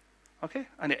 Okay,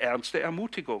 eine ernste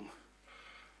Ermutigung.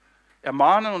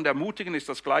 Ermahnen und ermutigen ist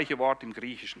das gleiche Wort im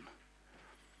Griechischen.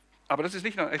 Aber das ist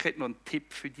nicht nur, ich hätte nur einen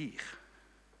Tipp für dich,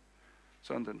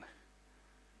 sondern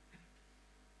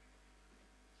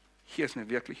hier ist eine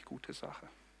wirklich gute Sache.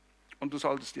 Und du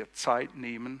solltest dir Zeit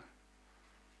nehmen,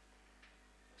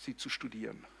 sie zu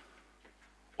studieren,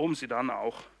 um sie dann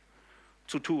auch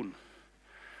zu tun.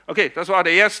 Okay, das war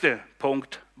der erste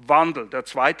Punkt, Wandel. Der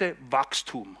zweite,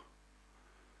 Wachstum.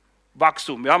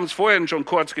 Wachstum. Wir haben es vorhin schon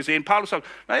kurz gesehen. Paulus sagt,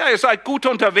 naja, ihr seid gut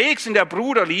unterwegs in der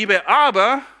Bruderliebe,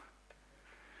 aber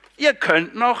ihr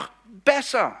könnt noch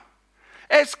besser.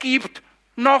 Es gibt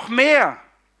noch mehr.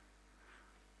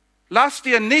 Lass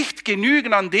dir nicht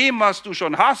genügen an dem, was du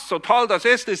schon hast, so toll das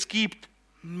ist, es gibt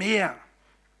mehr.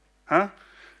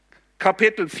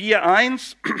 Kapitel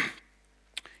 4,1.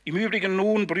 Im Übrigen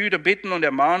nun, Brüder, bitten und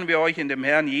ermahnen wir euch in dem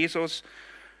Herrn Jesus,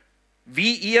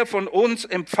 wie ihr von uns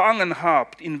empfangen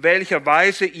habt, in welcher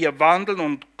Weise ihr wandeln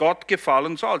und Gott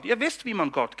gefallen sollt. Ihr wisst, wie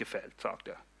man Gott gefällt, sagt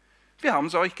er. Wir haben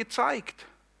es euch gezeigt.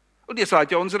 Und ihr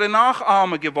seid ja unsere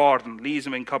Nachahmer geworden,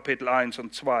 lesen wir in Kapitel 1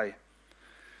 und 2.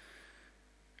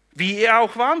 Wie ihr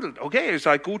auch wandelt. Okay, ihr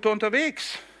seid gut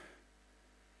unterwegs.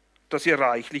 Dass ihr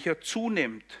reichlicher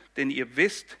zunimmt, denn ihr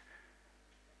wisst,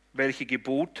 welche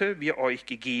Gebote wir euch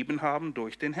gegeben haben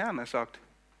durch den Herrn. Er sagt,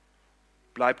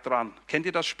 bleibt dran. Kennt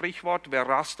ihr das Sprichwort, wer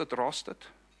rastet, rostet?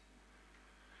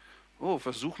 Oh,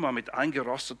 versuch mal mit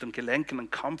eingerosteten Gelenken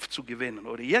einen Kampf zu gewinnen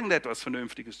oder irgendetwas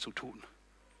Vernünftiges zu tun.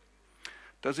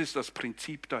 Das ist das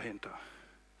Prinzip dahinter.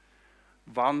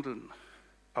 Wandeln,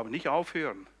 aber nicht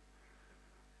aufhören.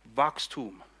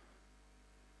 Wachstum.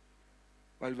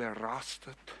 Weil wer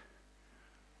rastet,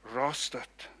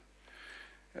 rostet.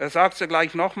 Er sagt es ja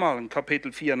gleich nochmal in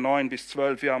Kapitel 4, 9 bis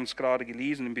 12, wir haben es gerade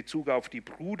gelesen, in Bezug auf die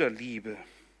Bruderliebe.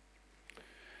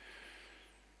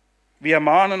 Wir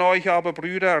ermahnen euch aber,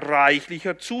 Brüder,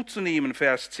 reichlicher zuzunehmen,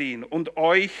 Vers 10, und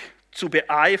euch zu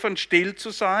beeifern, still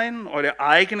zu sein, eure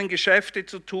eigenen Geschäfte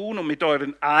zu tun und mit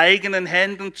euren eigenen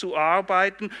Händen zu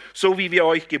arbeiten, so wie wir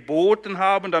euch geboten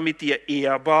haben, damit ihr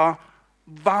ehrbar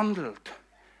wandelt.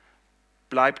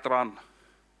 Bleibt dran.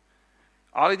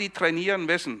 Alle, die trainieren,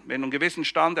 wissen, wenn du einen gewissen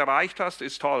Stand erreicht hast,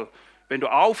 ist toll. Wenn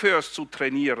du aufhörst zu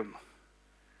trainieren,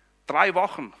 3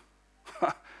 Wochen,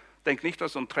 denk nicht,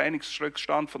 dass du einen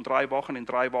Trainingsrückstand von 3 Wochen in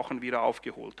 3 Wochen wieder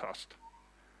aufgeholt hast.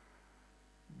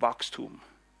 Wachstum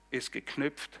ist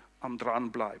geknüpft am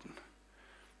Dranbleiben.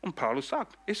 Und Paulus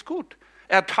sagt, ist gut.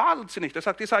 Er tadelt sie nicht. Er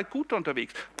sagt, ihr seid gut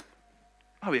unterwegs.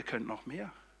 Aber ihr könnt noch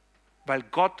mehr. Weil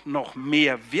Gott noch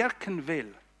mehr wirken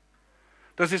will.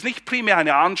 Das ist nicht primär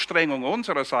eine Anstrengung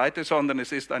unserer Seite, sondern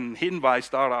es ist ein Hinweis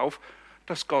darauf,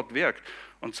 dass Gott wirkt.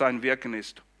 Und sein Wirken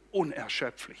ist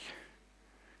unerschöpflich.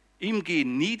 Ihm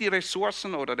gehen nie die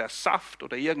Ressourcen oder der Saft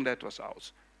oder irgendetwas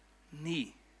aus.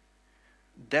 Nie.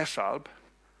 Deshalb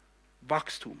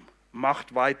Wachstum,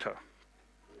 macht weiter.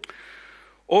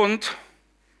 Und,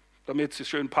 damit es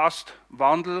schön passt,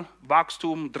 Wandel,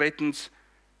 Wachstum, 3.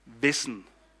 Wissen.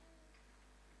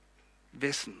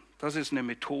 Wissen, das ist eine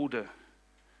Methode,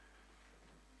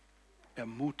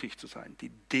 ermutigt zu sein, die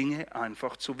Dinge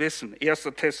einfach zu wissen. 1.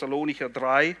 Thessalonicher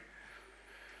 3,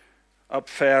 ab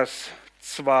Vers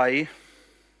 2.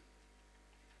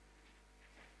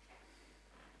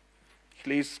 Ich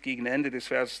lese es gegen Ende des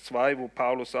Vers 2, wo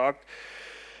Paulus sagt,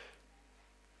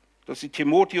 dass sie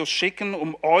Timotheus schicken,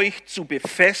 um euch zu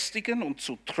befestigen und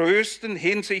zu trösten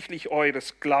hinsichtlich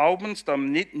eures Glaubens,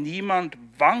 damit niemand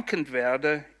wankend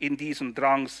werde in diesen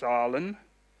Drangsalen.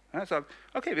 Er sagt,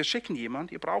 okay, wir schicken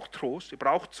jemanden, ihr braucht Trost, ihr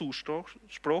braucht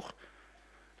Zuspruch.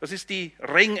 Das ist die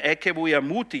Ringecke, wo ihr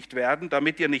ermutigt werden,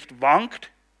 damit ihr nicht wankt.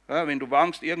 Ja, wenn du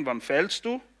wankst, irgendwann fällst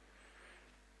du.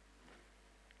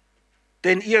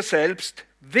 Denn ihr selbst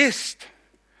wisst,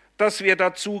 dass wir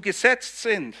dazu gesetzt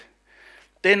sind.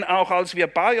 Denn auch als wir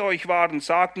bei euch waren,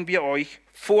 sagten wir euch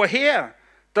vorher,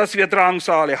 dass wir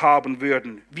Drangsale haben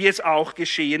würden, wie es auch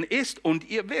geschehen ist. Und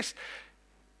ihr wisst,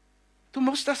 du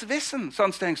musst das wissen,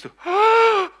 sonst denkst du,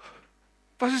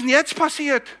 was ist denn jetzt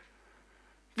passiert?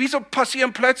 Wieso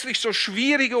passieren plötzlich so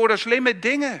schwierige oder schlimme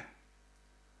Dinge?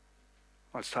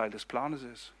 Weil es Teil des Planes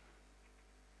ist.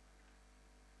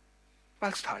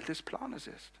 Weil es Teil des Planes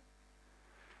ist.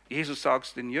 Jesus sagt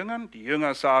es den Jüngern, die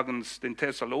Jünger sagen es den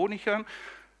Thessalonichern,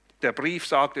 der Brief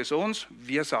sagt es uns,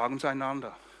 wir sagen es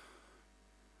einander.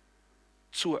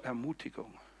 Zur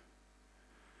Ermutigung.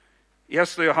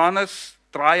 1. Johannes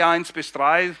 3, 1 bis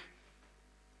 3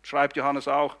 schreibt Johannes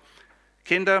auch,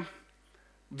 Kinder,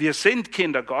 wir sind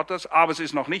Kinder Gottes, aber es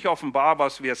ist noch nicht offenbar,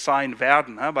 was wir sein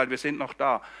werden, weil wir sind noch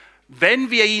da.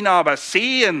 Wenn wir ihn aber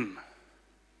sehen,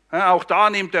 auch da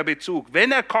nimmt er Bezug,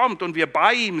 wenn er kommt und wir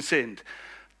bei ihm sind,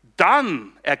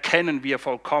 dann erkennen wir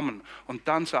vollkommen. Und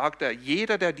dann sagt er,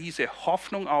 jeder, der diese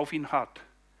Hoffnung auf ihn hat,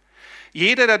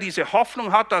 jeder, der diese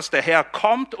Hoffnung hat, dass der Herr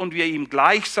kommt und wir ihm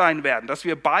gleich sein werden, dass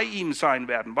wir bei ihm sein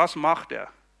werden, was macht er?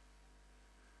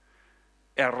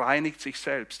 Er reinigt sich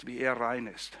selbst, wie er rein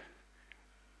ist.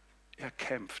 Er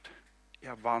kämpft,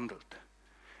 er wandelt.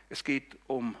 Es geht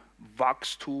um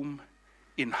Wachstum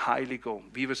in Heiligung,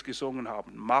 wie wir es gesungen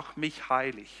haben. Mach mich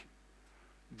heilig,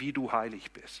 wie du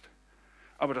heilig bist.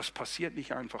 Aber das passiert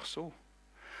nicht einfach so.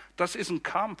 Das ist ein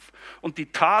Kampf. Und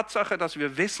die Tatsache, dass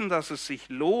wir wissen, dass es sich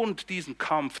lohnt, diesen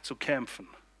Kampf zu kämpfen,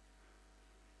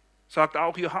 sagt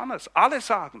auch Johannes. Alle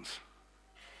sagen es.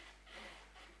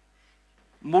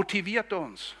 Motiviert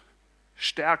uns,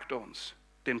 stärkt uns,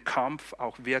 den Kampf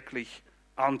auch wirklich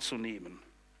anzunehmen.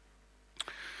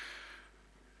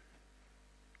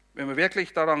 Wenn wir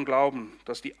wirklich daran glauben,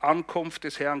 dass die Ankunft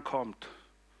des Herrn kommt,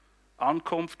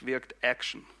 Ankunft wirkt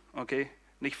Action, okay?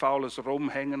 Nicht faules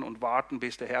Rumhängen und warten,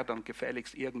 bis der Herr dann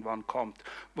gefälligst irgendwann kommt,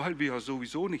 weil wir ja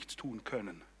sowieso nichts tun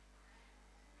können.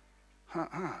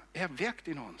 Er wirkt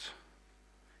in uns.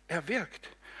 Er wirkt.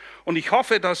 Und ich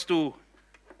hoffe, dass du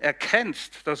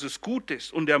erkennst, dass es gut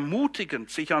ist und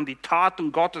ermutigend, sich an die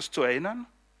Taten Gottes zu erinnern.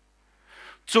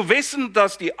 Zu wissen,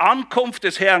 dass die Ankunft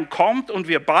des Herrn kommt und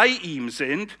wir bei ihm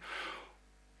sind.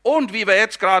 Und wie wir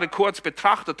jetzt gerade kurz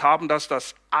betrachtet haben, dass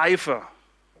das Eifer,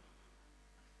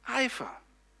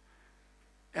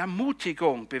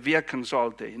 Ermutigung bewirken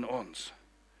sollte in uns.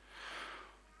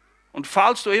 Und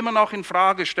falls du immer noch in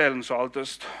Frage stellen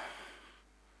solltest,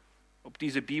 ob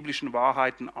diese biblischen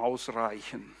Wahrheiten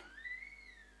ausreichen,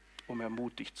 um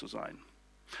ermutigt zu sein,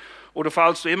 oder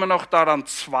falls du immer noch daran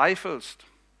zweifelst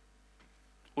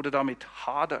oder damit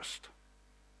haderst,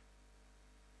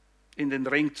 in den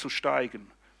Ring zu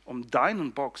steigen, um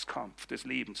deinen Boxkampf des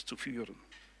Lebens zu führen,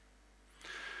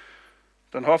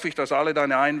 dann hoffe ich, dass alle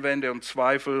deine Einwände und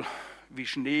Zweifel wie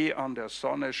Schnee an der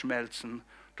Sonne schmelzen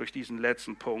durch diesen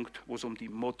letzten Punkt, wo es um die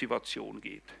Motivation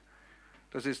geht.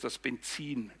 Das ist das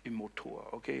Benzin im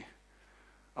Motor, okay?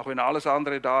 Auch wenn alles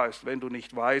andere da ist, wenn du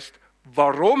nicht weißt,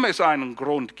 warum es einen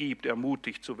Grund gibt,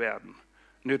 ermutigt zu werden,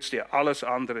 nützt dir alles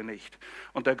andere nicht.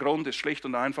 Und der Grund ist schlicht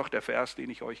und einfach der Vers, den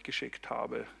ich euch geschickt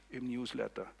habe im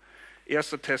Newsletter.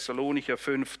 1. Thessalonicher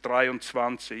 5,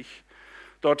 23.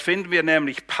 Dort finden wir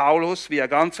nämlich Paulus, wie er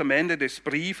ganz am Ende des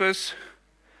Briefes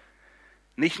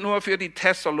nicht nur für die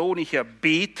Thessalonicher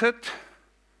betet,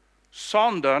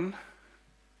 sondern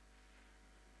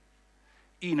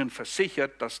ihnen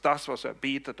versichert, dass das, was er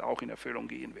betet, auch in Erfüllung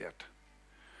gehen wird.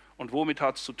 Und womit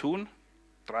hat es zu tun?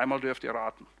 3-mal dürft ihr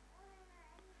raten.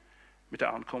 Mit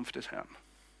der Ankunft des Herrn.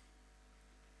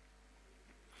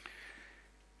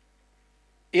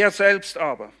 Er selbst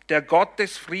aber, der Gott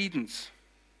des Friedens,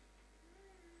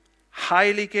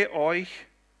 heilige euch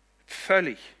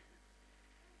völlig.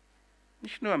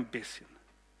 Nicht nur ein bisschen,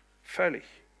 völlig.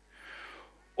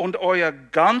 Und euer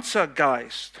ganzer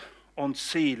Geist und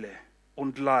Seele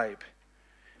und Leib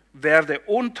werde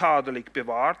untadelig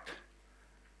bewahrt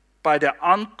bei der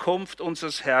Ankunft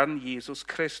unseres Herrn Jesus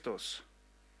Christus.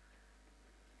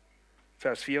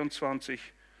 Vers 24,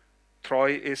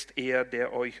 treu ist er,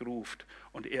 der euch ruft,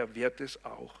 und er wird es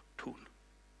auch tun.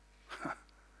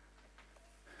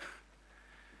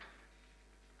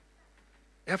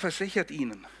 Er versichert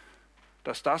ihnen,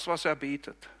 dass das, was er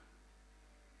betet,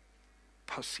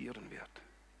 passieren wird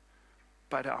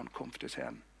bei der Ankunft des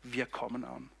Herrn. Wir kommen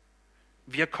an.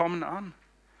 Wir kommen an.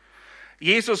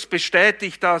 Jesus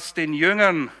bestätigt das den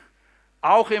Jüngern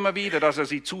auch immer wieder, dass er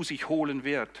sie zu sich holen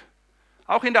wird.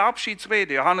 Auch in der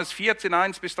Abschiedsrede, Johannes 14,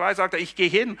 1-3, sagt er, ich gehe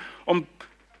hin und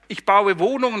ich baue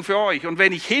Wohnungen für euch. Und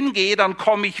wenn ich hingehe, dann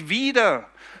komme ich wieder,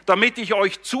 damit ich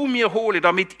euch zu mir hole,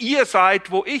 damit ihr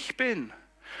seid, wo ich bin.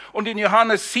 Und in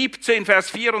Johannes 17, Vers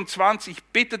 24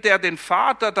 bittet er den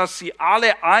Vater, dass sie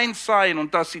alle eins seien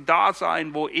und dass sie da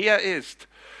seien, wo er ist.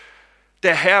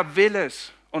 Der Herr will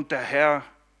es und der Herr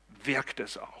wirkt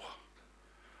es auch.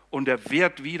 Und er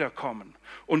wird wiederkommen.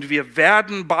 Und wir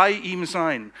werden bei ihm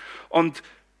sein. Und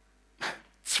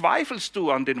zweifelst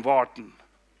du an den Worten,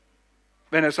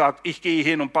 wenn er sagt, ich gehe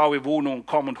hin und baue Wohnungen,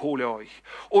 komm und hole euch?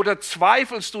 Oder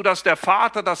zweifelst du, dass der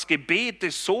Vater das Gebet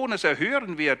des Sohnes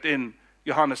erhören wird in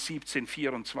Johannes 17,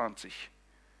 24?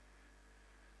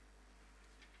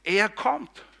 Er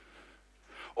kommt.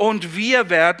 Und wir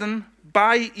werden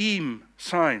bei ihm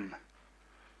sein.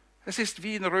 Es ist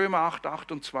wie in Römer 8,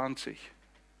 28.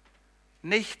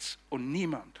 Nichts und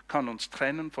niemand kann uns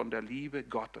trennen von der Liebe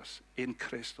Gottes in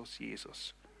Christus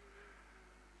Jesus.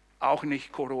 Auch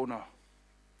nicht Corona.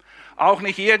 Auch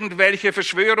nicht irgendwelche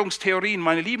Verschwörungstheorien.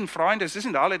 Meine lieben Freunde, sie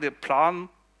sind alle der Plan,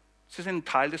 sie sind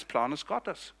Teil des Planes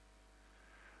Gottes.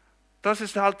 Das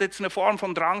ist halt jetzt eine Form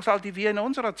von Drangsal, die wir in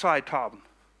unserer Zeit haben.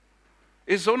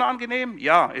 Ist es unangenehm?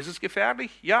 Ja. Ist es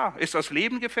gefährlich? Ja. Ist das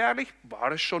Leben gefährlich?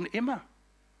 War es schon immer.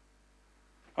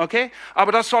 Okay?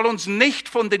 Aber das soll uns nicht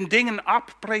von den Dingen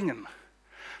abbringen.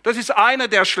 Das ist einer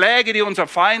der Schläge, die unser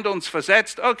Feind uns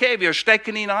versetzt. Okay, wir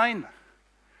stecken ihn ein.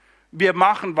 Wir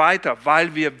machen weiter,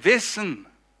 weil wir wissen,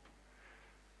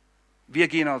 wir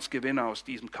gehen als Gewinner aus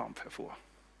diesem Kampf hervor.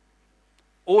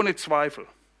 Ohne Zweifel.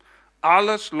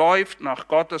 Alles läuft nach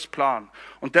Gottes Plan.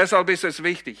 Und deshalb ist es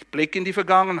wichtig, Blick in die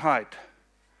Vergangenheit.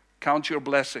 Count your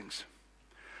blessings.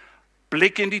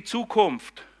 Blick in die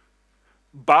Zukunft.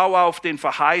 Bau auf den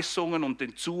Verheißungen und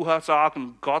den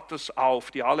Zusagen Gottes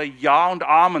auf, die alle Ja und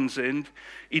Amen sind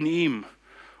in ihm.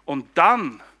 Und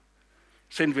dann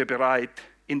sind wir bereit,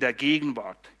 in der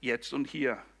Gegenwart, jetzt und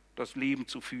hier, das Leben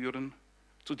zu führen,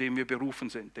 zu dem wir berufen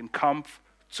sind, den Kampf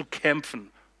zu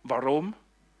kämpfen. Warum?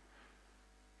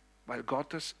 Weil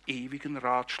Gottes ewigen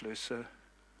Ratschlüsse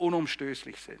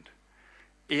unumstößlich sind.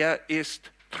 Er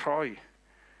ist treu.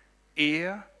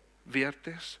 Er wird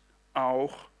es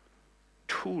auch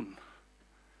tun.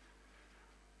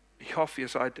 Ich hoffe, ihr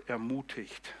seid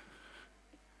ermutigt,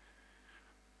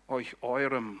 euch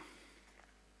eurem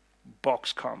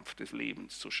Boxkampf des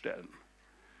Lebens zu stellen,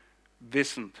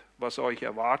 wissend, was euch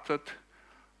erwartet,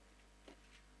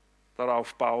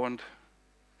 darauf bauend,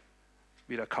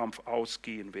 wie der Kampf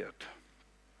ausgehen wird.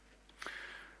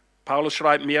 Paulus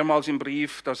schreibt mehrmals im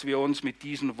Brief, dass wir uns mit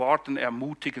diesen Worten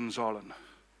ermutigen sollen.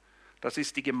 Das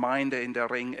ist die Gemeinde in der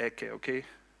Ringecke, okay?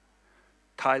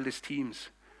 Teil des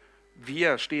Teams.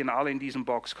 Wir stehen alle in diesem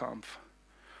Boxkampf.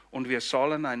 Und wir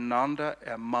sollen einander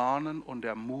ermahnen und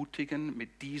ermutigen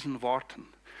mit diesen Worten,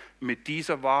 mit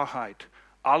dieser Wahrheit.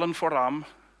 Allen voran,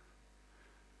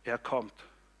 er kommt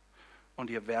und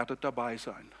ihr werdet dabei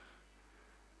sein.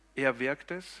 Er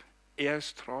wirkt es, er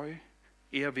ist treu,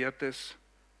 er wird es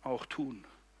auch tun.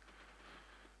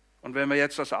 Und wenn wir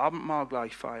jetzt das Abendmahl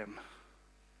gleich feiern,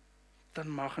 dann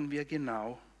machen wir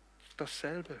genau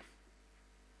dasselbe.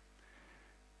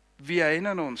 Wir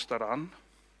erinnern uns daran,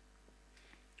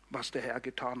 was der Herr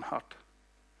getan hat.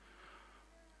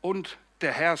 Und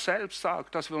der Herr selbst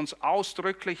sagt, dass wir uns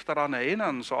ausdrücklich daran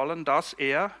erinnern sollen, dass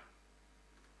er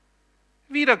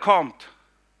wiederkommt.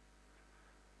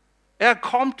 Er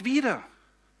kommt wieder.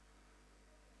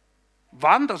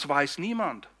 Wann, das weiß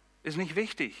niemand. Ist nicht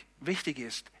wichtig. Wichtig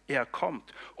ist, er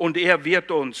kommt. Und er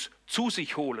wird uns zu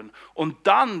sich holen. Und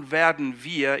dann werden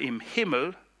wir im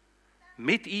Himmel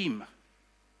mit ihm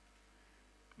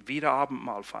wieder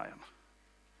Abendmahl feiern.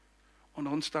 Und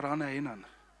uns daran erinnern,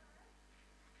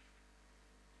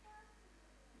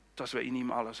 dass wir in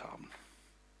ihm alles haben.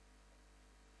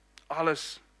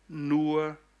 Alles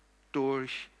nur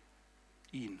durch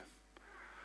ihn.